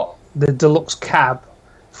got the deluxe cab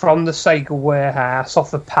from the Sega warehouse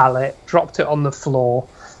off a pallet, dropped it on the floor,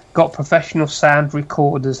 got professional sound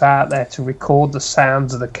recorders out there to record the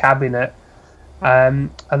sounds of the cabinet, and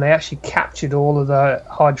they actually captured all of the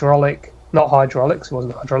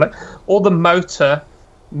all the motor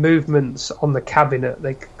movements on the cabinet.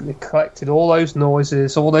 They collected all those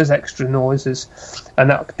noises, all those extra noises, and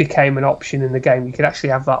that became an option in the game. You could actually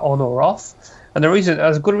have that on or off, and there's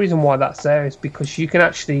a good reason why that's there is because you can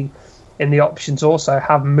actually, in the options, also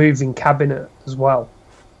have moving cabinet as well.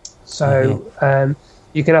 So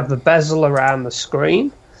you can have the bezel around the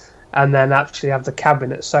screen and then actually have the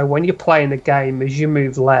cabinet. So when you're playing a game, as you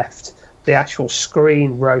move left, the actual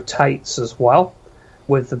screen rotates as well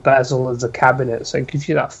with the bezel of the cabinet. So it gives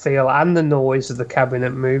you that feel and the noise of the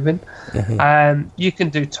cabinet moving. You can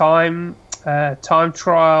do time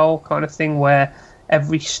trial kind of thing where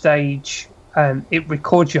every stage, it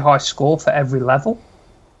records your high score for every level.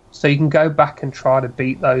 So you can go back and try to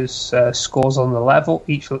beat those scores on the level,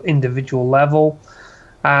 each individual level.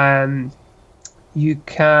 You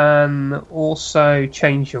can also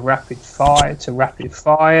change your rapid fire to rapid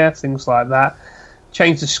fire, things like that.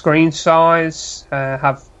 Change the screen size,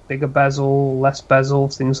 have bigger bezel, less bezel,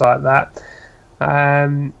 things like that.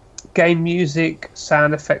 Game music,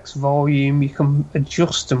 sound effects, volume, you can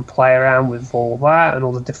adjust and play around with all that and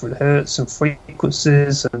all the different hertz and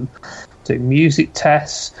frequencies and do music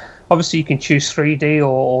tests. Obviously, you can choose 3D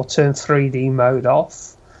or turn 3D mode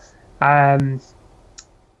off.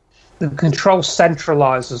 The controls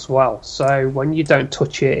centralise as well, so when you don't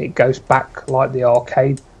touch it, it goes back like the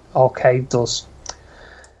arcade does.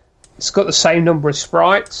 It's got the same number of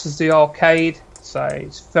sprites as the arcade, so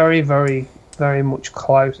it's very, very, very much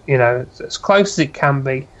close. You know, as close as it can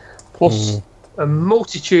be. Plus a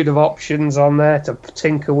multitude of options on there to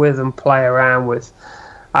tinker with and play around with.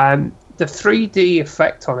 The 3D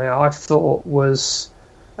effect on it, I thought, was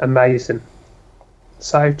amazing.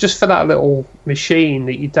 So just for that little machine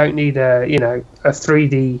that you don't need a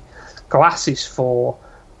 3D glasses for,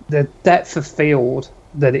 the depth of field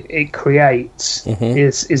that it creates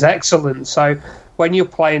is excellent. So when you're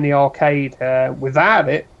playing the arcade without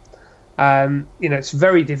it, it's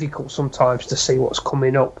very difficult sometimes to see what's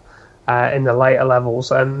coming up in the later levels,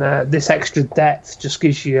 and this extra depth just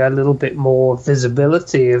gives you a little bit more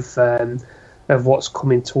visibility of what's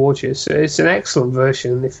coming towards you. So it's an excellent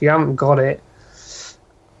version. If you haven't got it,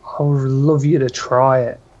 I would love you to try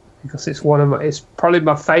it because it's probably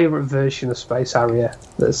my favourite version of Space Harrier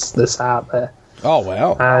that's out there. Oh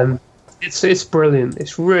wow! It's brilliant.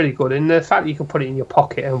 It's really good, and the fact that you can put it in your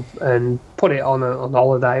pocket and put it on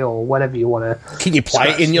holiday or whenever you want to. Can you play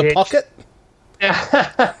it in your pocket?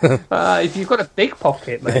 Yeah, if you've got a big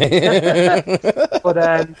pocket, mate.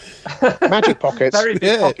 But magic pockets, very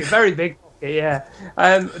big pocket, very big. Yeah.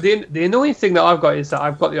 The annoying thing that I've got is that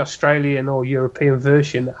I've got the Australian or European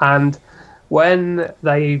version, and when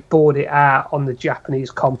they brought it out on the Japanese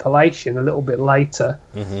compilation a little bit later,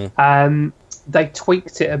 they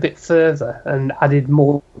tweaked it a bit further and added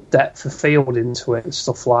more depth of field into it and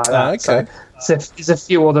stuff like that. Okay. So there's a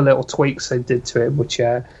few other little tweaks they did to it which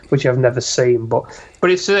I've never seen, but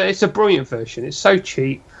it's a brilliant version. It's so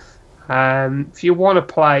cheap. If you want to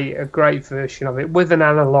play a great version of it with an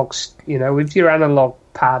analog, with your analog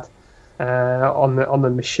pad on the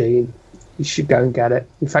machine, you should go and get it.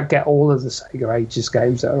 In fact, get all of the Sega Ages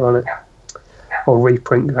games that are on it, or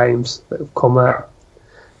reprint games that have come out.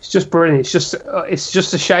 It's just brilliant. It's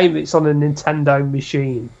just a shame it's on a Nintendo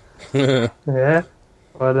machine. Yeah,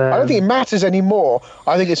 but I don't think it matters anymore.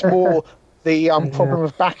 I think it's more the problem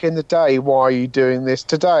of back in the day. Why are you doing this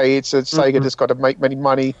today? It's a Sega just got to make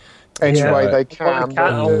money any way they can.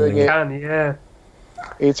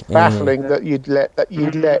 It's baffling that you'd let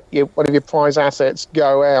one of your prize assets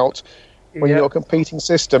go out when you've got a competing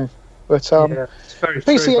system. But it's very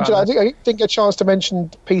PC true, Engine, I didn't get a chance to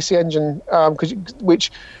mention PC Engine,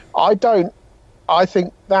 which I don't. I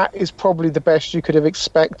think that is probably the best you could have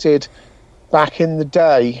expected back in the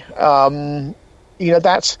day.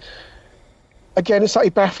 That's again, it's slightly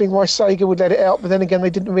baffling why Sega would let it out, but then again, they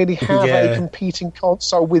didn't really have a competing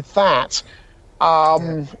console with that.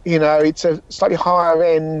 You know, it's a slightly higher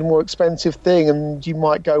end, more expensive thing, and you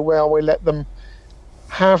might go, well, we let them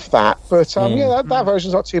have that. But that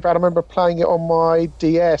version's not too bad. I remember playing it on my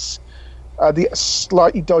DS, the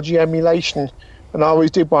slightly dodgy emulation, and I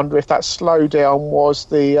always did wonder if that slowdown was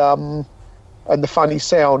the and the funny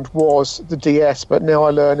sound was the DS. But now I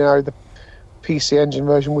learn the PC Engine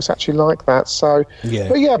version was actually like that. So,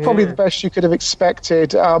 probably the best you could have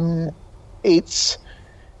expected.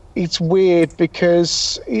 It's weird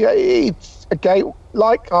because it's a game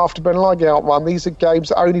like Afterburn, like Outrun. These are games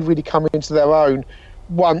that only really come into their own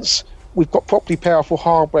once we've got properly powerful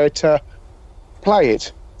hardware to play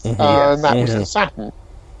it. And that was the Saturn.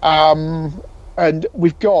 And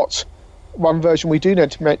we've got one version we do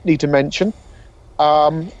need to mention.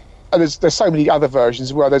 And there's so many other versions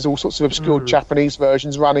as well. There's all sorts of obscure Japanese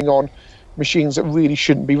versions running on machines that really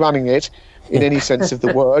shouldn't be running it in any sense of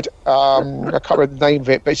the word. I can't remember the name of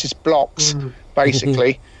it, but it's just blocks,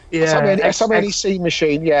 basically. Some NEC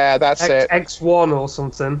machine, that's it. X1 or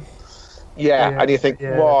something. And you think,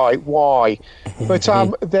 why?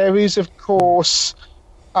 But there is, of course,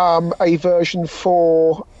 a version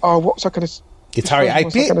for... what was I going to... Atari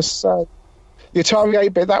 8-bit? The Atari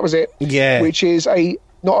 8-bit, that was it. Yeah. Which is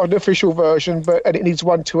not an official version, and it needs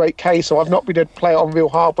 128K, so I've not been able to play it on real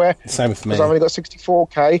hardware. Same with me. Because I've only got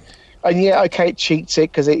 64K. And it cheats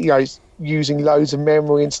it because it's using loads of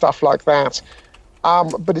memory and stuff like that.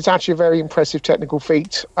 But it's actually a very impressive technical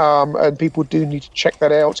feat, and people do need to check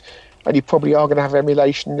that out. And you probably are going to have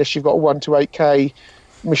emulation unless you've got a 128K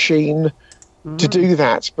machine to do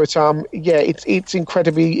that. But it's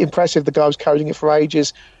incredibly impressive. The guy was coding it for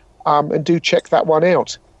ages, and do check that one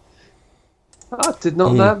out. I did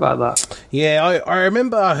not know about that. Yeah, I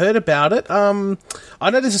remember I heard about it. I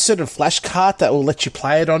know there's a certain flash card that will let you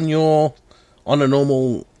play it on a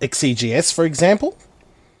normal XEGS, for example.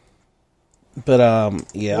 But I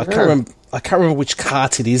can't remember which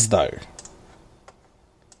cart it is though.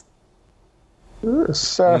 It's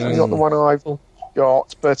certainly not the one I've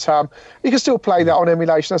got, but you can still play that on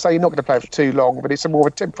emulation. I say you're not going to play it for too long, but it's a more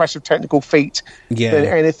impressive technical feat than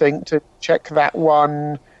anything to check that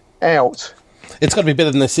one out. It's got to be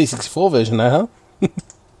better than the C64 version now,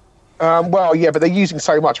 huh? But they're using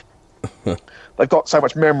so much. They've got so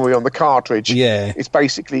much memory on the cartridge. Yeah. It's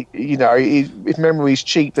basically, if memory's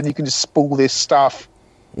cheap, then you can just spool this stuff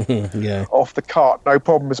off the cart. No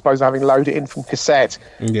problem, I suppose, having loaded it in from cassette.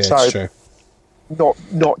 Yeah, it's true.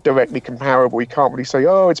 Not directly comparable. You can't really say,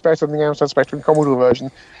 it's better than the Amstrad Spectrum Commodore version.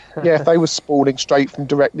 If they were spooling straight from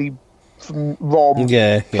ROM,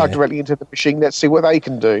 plugged directly into the machine, let's see what they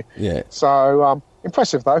can do. Yeah. So,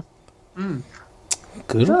 impressive, though.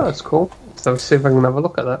 Good. Oh, that's cool. So, see if I can have a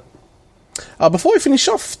look at that. Before we finish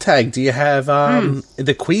off, Tag, do you have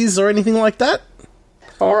the quiz or anything like that?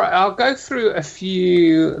 All right, I'll go through a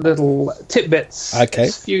few little tidbits. Okay.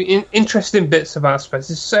 A few interesting bits about Space.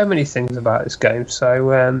 There's so many things about this game.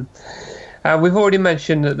 So we've already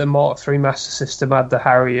mentioned that the Mark III Master System had the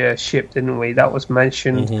Harrier ship, didn't we? That was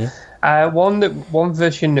mentioned. One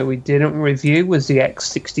version that we didn't review was the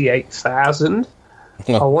X68000.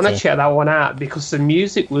 I want to check that one out because the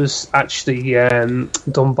music was actually done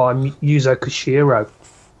by Yuzo Koshiro.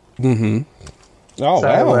 Oh,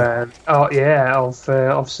 wow.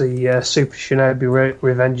 Obviously Super Shinobi,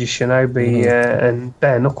 Revenge of Shinobi, and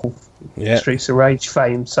Bare Knuckle, Streets of Rage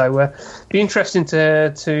fame. So be interesting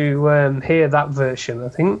to hear that version, I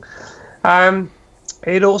think.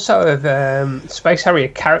 It also, Space Harrier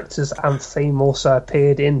characters and theme also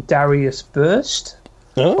appeared in Darius Burst.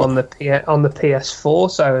 On the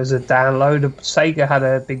PS4, so as a download, Sega had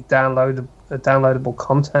a big downloadable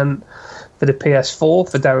content for the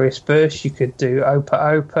PS4 for Darius Burst. You could do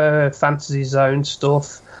Opa, Fantasy Zone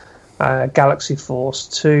stuff, Galaxy Force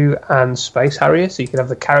 2, and Space Harrier. So you could have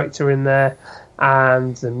the character in there,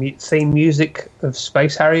 and the theme music of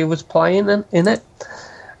Space Harrier was playing in it.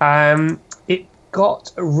 It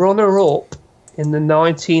got runner-up in the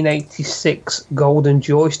 1986 Golden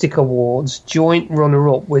Joystick Awards, joint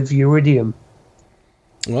runner-up with Uridium.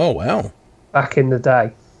 Oh, wow. Back in the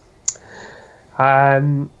day.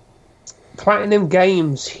 Platinum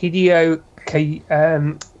Games, Hideo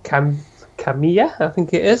Kamiya, I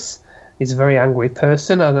think it is. He's a very angry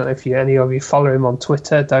person. I don't know if any of you follow him on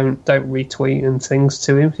Twitter. Don't retweet and things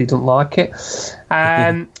to him if you don't like it.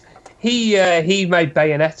 He made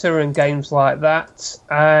Bayonetta and games like that.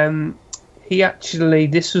 He actually,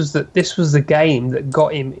 this was the game that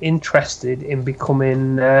got him interested in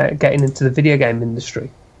getting into the video game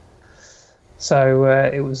industry. So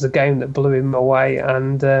it was the game that blew him away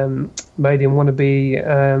and made him want to be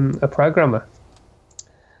a programmer.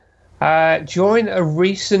 During a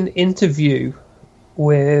recent interview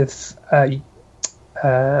with who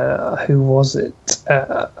was it?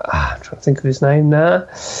 I'm trying to think of his name now.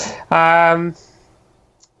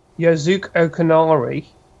 Yosuke Okanari.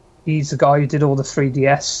 He's the guy who did all the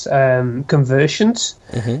 3DS conversions.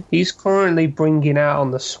 Mm-hmm. He's currently bringing out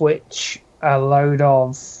on the Switch a load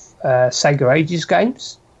of Sega Ages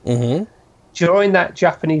games. Mm-hmm. During that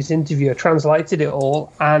Japanese interview, I translated it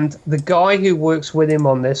all, and the guy who works with him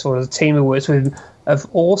on this, or the team who works with him, have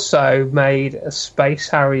also made a Space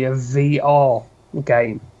Harrier VR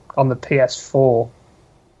game on the PS4.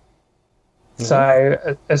 Mm-hmm.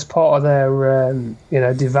 So, as part of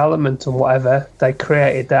their development and whatever, they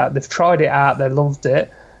created that. They've tried it out. They loved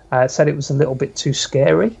it. Said it was a little bit too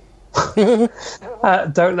scary.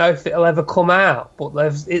 Don't know if it'll ever come out, but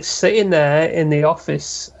it's sitting there in the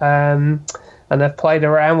office, and they've played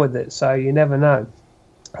around with it. So you never know.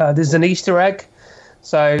 There's an Easter egg.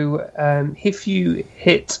 So if you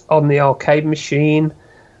hit on the arcade machine,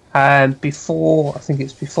 before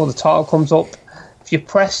the title comes up, if you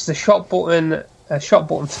press the shot button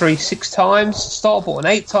 6 times, start button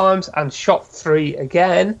 8 times, and shot 3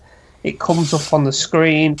 again, it comes up on the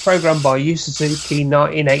screen. Programmed by Yu Suzuki,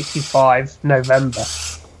 1985 November.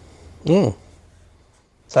 Mm.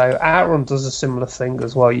 So Outrun does a similar thing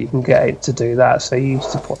as well. You can get it to do that. So you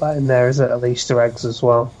used to put that in there as little Easter eggs as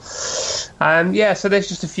well. So there's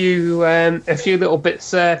just a few little bits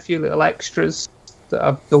there, a few little extras that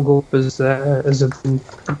I've dug up as I've been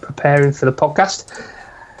preparing for the podcast.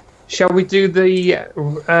 Shall we do the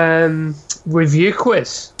review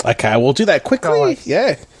quiz? Okay, we'll do that quickly.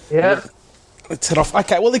 Yeah. Let's head off.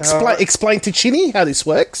 Okay, well, explain to Chinny how this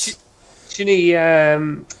works. Chinny,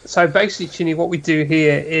 so basically, Chinny, what we do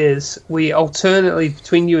here is we alternately,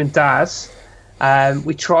 between you and Daz,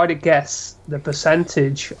 we try to guess the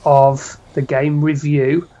percentage of the game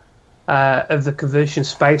review of the conversion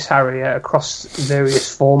Space Harrier across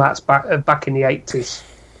various formats back in the 80s.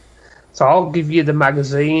 So I'll give you the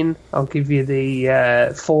magazine, I'll give you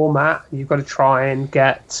the format, you've got to try and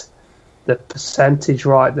get the percentage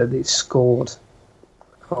right that it's scored.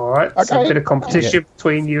 All right, okay. So a bit of competition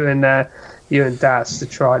between you and Daz to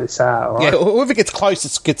try this out. All right? Yeah, whoever gets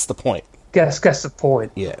closest gets the point. Guess the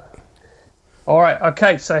point. Yeah. All right.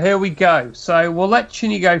 Okay. So here we go. So we'll let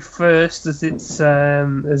Chinny go first, as he's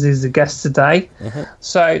the guest today. Mm-hmm.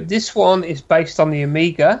 So this one is based on the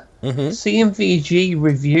Amiga. Mm-hmm. CMVG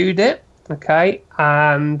reviewed it. Okay,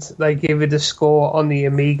 and they give it a score on the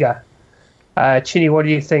Amiga. Chinny, what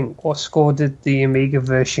do you think? What score did the Amiga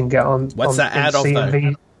version get on? What's that out of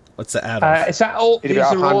though? What's the out of? These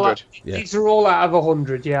are all out of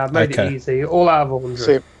 100. Yeah, I've made it easy. All out of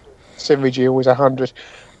 100. CMVG always 100.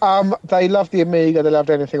 They loved the Amiga. They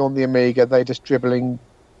loved anything on the Amiga. They just dribbling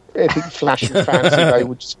anything flash and fancy. They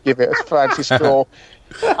would just give it a fancy score.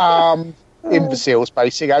 Imbeciles,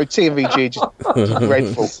 basically. TMVG just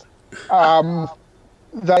dreadful.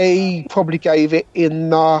 They probably gave it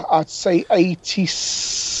in, I'd say,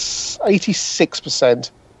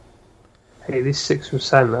 86%.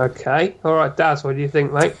 86%, okay. All right, Daz, what do you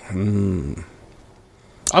think, mate?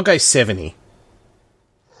 I'll go 70.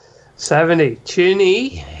 70.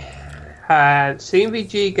 Chinny,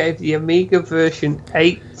 CMVG gave the Amiga version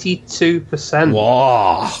 82%.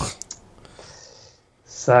 Wow.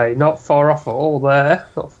 So, not far off at all there.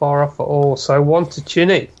 Not far off at all. So, 1 to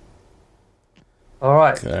Chinny. All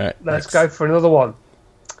right, let's go for another one.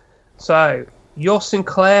 So, your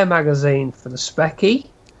Sinclair magazine for the Specky,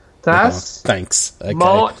 Daz. Thanks. Okay.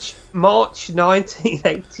 March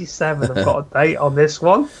 1987. I've got a date on this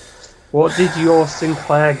one. What did your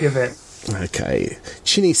Sinclair give it? Okay,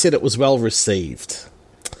 Chinny said it was well received.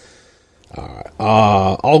 All right,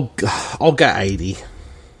 I'll go 80.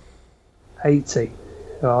 80.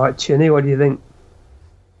 All right, Chinny, what do you think?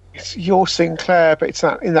 It's your Sinclair, but it's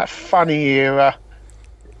in that funny era.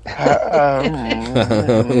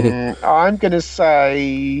 I'm going to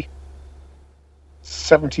say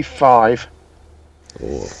 75.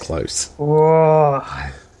 Oh, close. Whoa,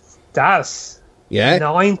 Daz. Yeah?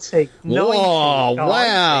 90. Whoa, 90.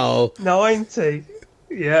 wow. 90.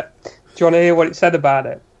 Yeah. Do you want to hear what it said about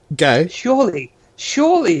it? Go. Surely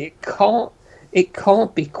it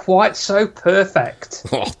can't be quite so perfect.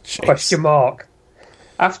 Oh, jeez. Question mark.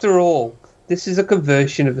 After all, this is a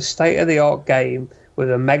conversion of a state-of-the-art game with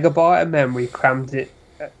a megabyte of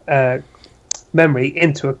memory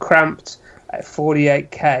into a cramped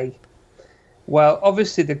 48K. Well,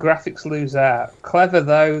 obviously the graphics lose out. Clever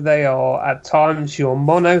though they are, at times your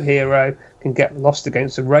mono hero can get lost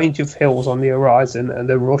against a range of hills on the horizon and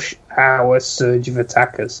the rush hour surge of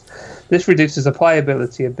attackers. This reduces the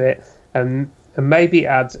playability a bit and maybe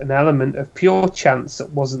adds an element of pure chance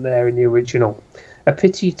that wasn't there in the original. A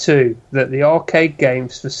pity too that the arcade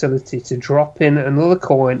games facility to drop in another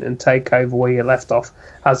coin and take over where you left off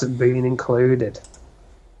hasn't been included.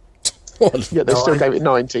 Yeah, they still gave it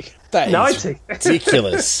 90. That is 90.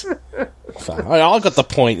 ridiculous. I got the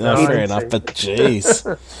point. No, fair enough, but jeez.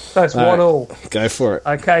 That's 1-1. Go for it.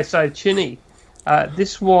 Okay, so Chinny,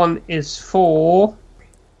 this one is for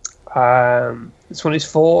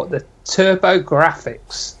the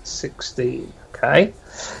TurboGrafx 16. Okay,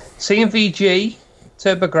 CMVG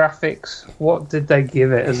TurboGrafx. What did they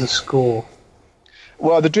give it as a score?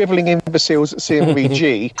 Well, the dribbling imbeciles at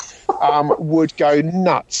CMVG would go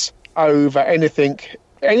nuts over anything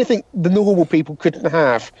the normal people couldn't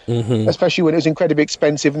have, especially when it was incredibly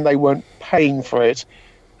expensive and they weren't paying for it.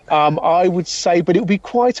 I would say, but it would be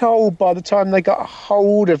quite old by the time they got a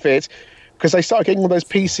hold of it, because they started getting all those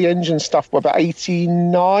PC Engine stuff by about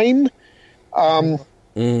 89.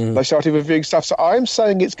 They started reviewing stuff, so I'm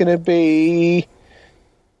saying it's going to be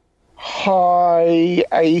high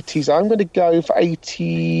 80s. I'm going to go for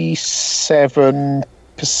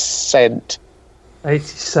 87%.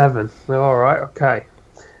 87. All right. Okay.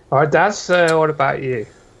 All right, Daz. What about you?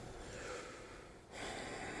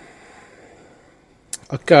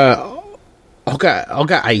 I'll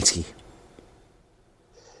go 80.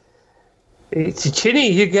 It's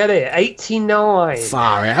Chinny. You get it. 89.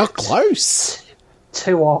 Far out, close.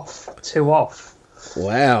 Two off.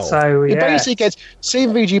 Wow. So It yeah. basically gets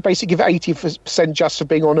CMVG basically give it 80% just for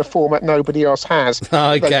being on a format nobody else has.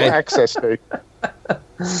 Okay. They've got access to.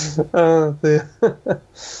 Oh dear.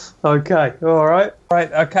 Okay. All right.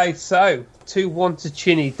 Right. Okay. So 2-1 to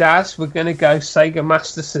Chinny. Daz. We're going to go Sega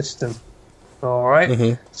Master System. All right.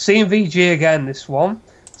 CMVG again. This one.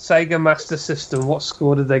 Sega Master System. What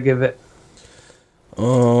score did they give it?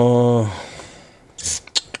 Oh.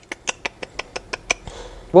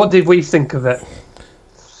 What did we think of it?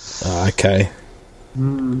 Okay.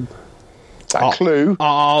 That clue.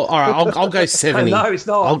 All right. I'll go 70. No, it's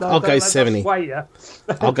not. I'll go 70. Wait, yeah.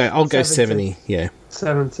 I'll go 70. Yeah.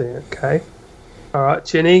 70. Okay. All right,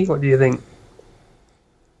 Chinny. What do you think?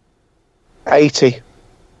 80.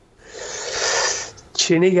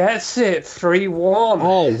 Chinny gets it. 3-1.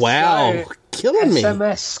 Oh wow. So, Killing me.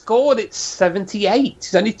 SMS scored it 78.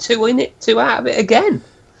 There's only two out of it again.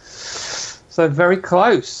 So very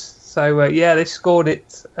close. So yeah, they scored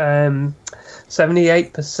it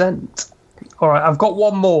 78%. All right, I've got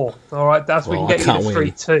one more. All right, Daz, we can get you to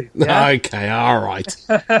 3-2. Yeah? Okay, all right.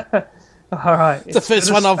 All right. It's the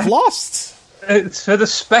first one I've lost. It's for the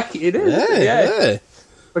spec. It is. Yeah.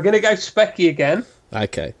 We're going to go Specky again.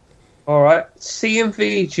 Okay. All right.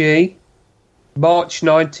 CMVG, March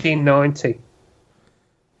 1990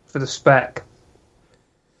 for the spec.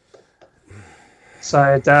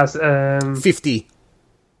 So, Daz... 50.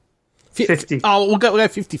 50. Oh, we'll go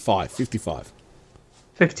 55. 55.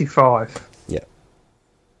 55. Yeah.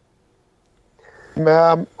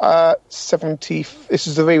 70. This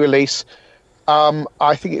is the re-release.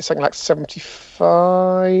 I think it's something like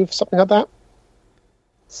 75, something like that.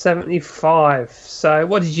 75. So,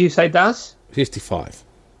 what did you say, Daz? 55.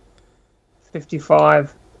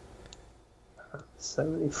 55.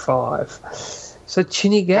 75. So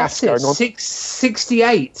Chinny gets it.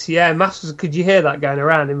 68. Yeah, Masters. Could you hear that going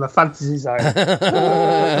around in my fantasy zone?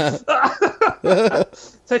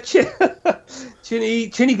 So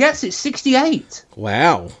Chinny gets it. 68.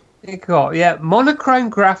 Wow. Yeah,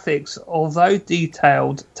 monochrome graphics, although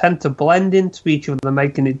detailed, tend to blend into each other,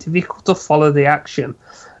 making it difficult to follow the action.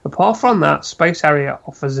 Apart from that, Space Harrier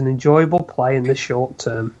offers an enjoyable play in the short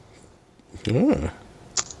term. Yeah.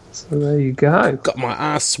 So there you go. Got my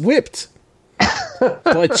ass whipped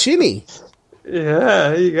by Chinny. Yeah,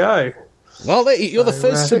 there you go. Well, you're the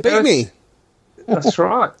first to beat me. That's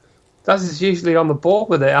right. Daz is usually on the board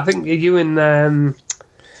with it. I think you and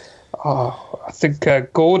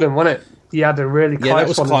Gordon, wasn't it? You had a really close that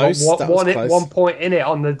was one. close. That was close. 1 point in it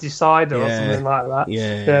on the decider or something like that.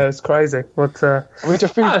 Yeah, it's crazy. But I mean, to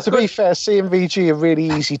be fair, CMVG are really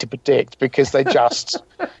easy to predict because they're just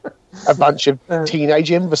a bunch of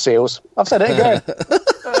teenage imbeciles. I've said it again.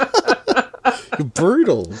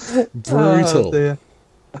 Brutal. Oh, dear.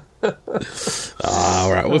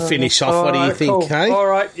 All right, we'll finish off. What do you think, cool. Kay? All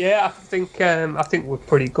right, yeah, I think we're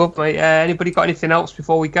pretty good, mate. Anybody got anything else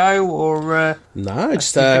before we go, or no?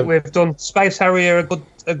 Just think we've done Space Harrier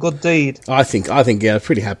a good deed. I think, yeah,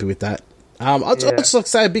 pretty happy with that. I'd just like to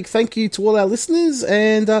say a big thank you to all our listeners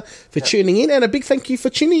and for tuning in, and a big thank you for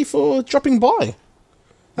Chinny for dropping by.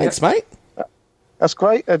 Thanks, mate. That's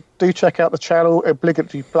great. Do check out the channel.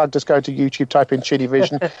 Obligatory plug, just go to YouTube, type in Chinny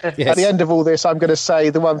Vision. At the end of all this, I'm going to say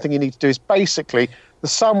the one thing you need to do is basically the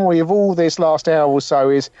summary of all this last hour or so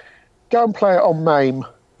is go and play it on MAME.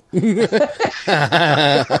 Or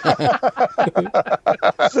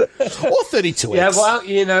 32X. Yeah, well,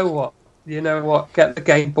 you know what? Get the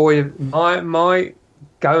Game Boy. My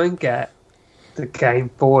go and get the Game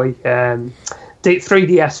Boy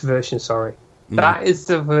 3DS version. Sorry, that is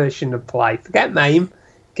the version to play. Forget MAME.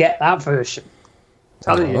 Get that version. I'm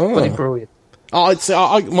telling you, it's bloody brilliant.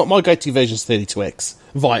 My go-to version is 32X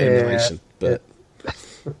via emulation, but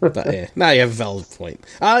yeah, now you have a valid point.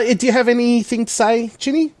 Do you have anything to say,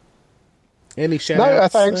 Chinny? Any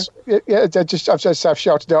shout-outs? No, thanks. I've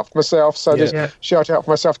shouted out for myself, so just shout out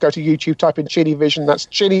for myself. Go to YouTube, type in Chinny Vision. That's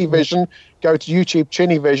Chinny Vision. Go to YouTube,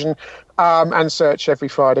 Chinny Vision, and search every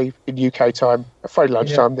Friday in UK time, Friday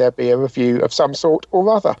lunchtime. There'll be a review of some sort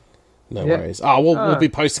or other. No worries. We'll be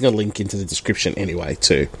posting a link into the description anyway,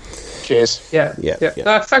 too. Cheers. Yeah.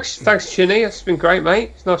 Thanks, Chinny. It's been great,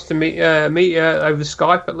 mate. It's nice to meet you over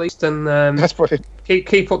Skype at least, and that's brilliant.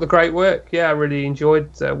 Keep up the great work. Yeah, I really enjoyed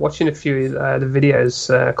watching a few of the videos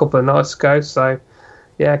a couple of nights ago. So,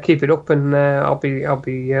 yeah, keep it up, and I'll be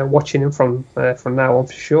watching him from now on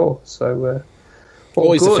for sure. So,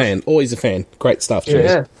 always a fan. Great stuff.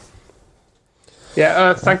 Cheers.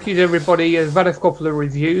 Yeah, thank you to everybody. I've had a couple of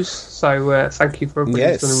reviews, so thank you for everybody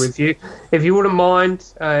who's done a review. If you wouldn't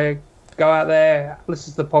mind, go out there,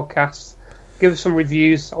 listen to the podcast, give us some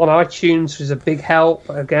reviews on iTunes, which is a big help.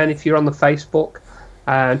 Again, if you're on the Facebook,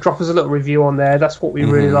 drop us a little review on there. That's what we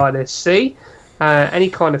really like to see. Any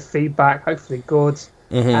kind of feedback, hopefully good,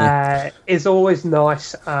 is always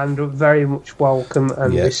nice and very much welcome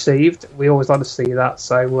and received. We always like to see that.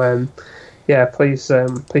 So, please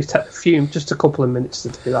take just a couple of minutes to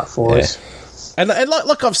do that for us. And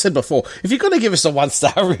like I've said before, if you're going to give us a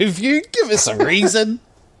 1-star review, give us a reason.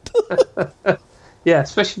 Yeah,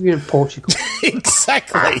 especially if you're in Portugal.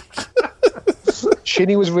 Exactly.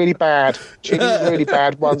 Chinny was really bad.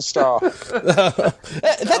 1 star.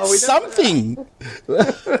 That's something.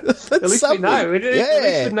 At least we know. At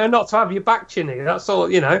least we know not to have your back, Chinny. That's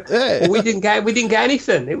all, you know. Yeah. We didn't get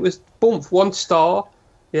anything. It was bump 1 star.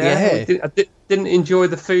 Yeah. I didn't enjoy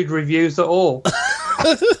the food reviews at all.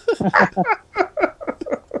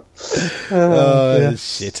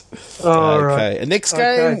 Shit. All right. And next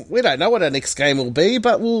game, we don't know what our next game will be,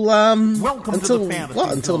 but we'll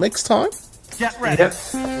until next time. Get ready. Yep.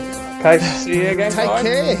 Okay, see you again. Take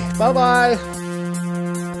care. Bye-bye.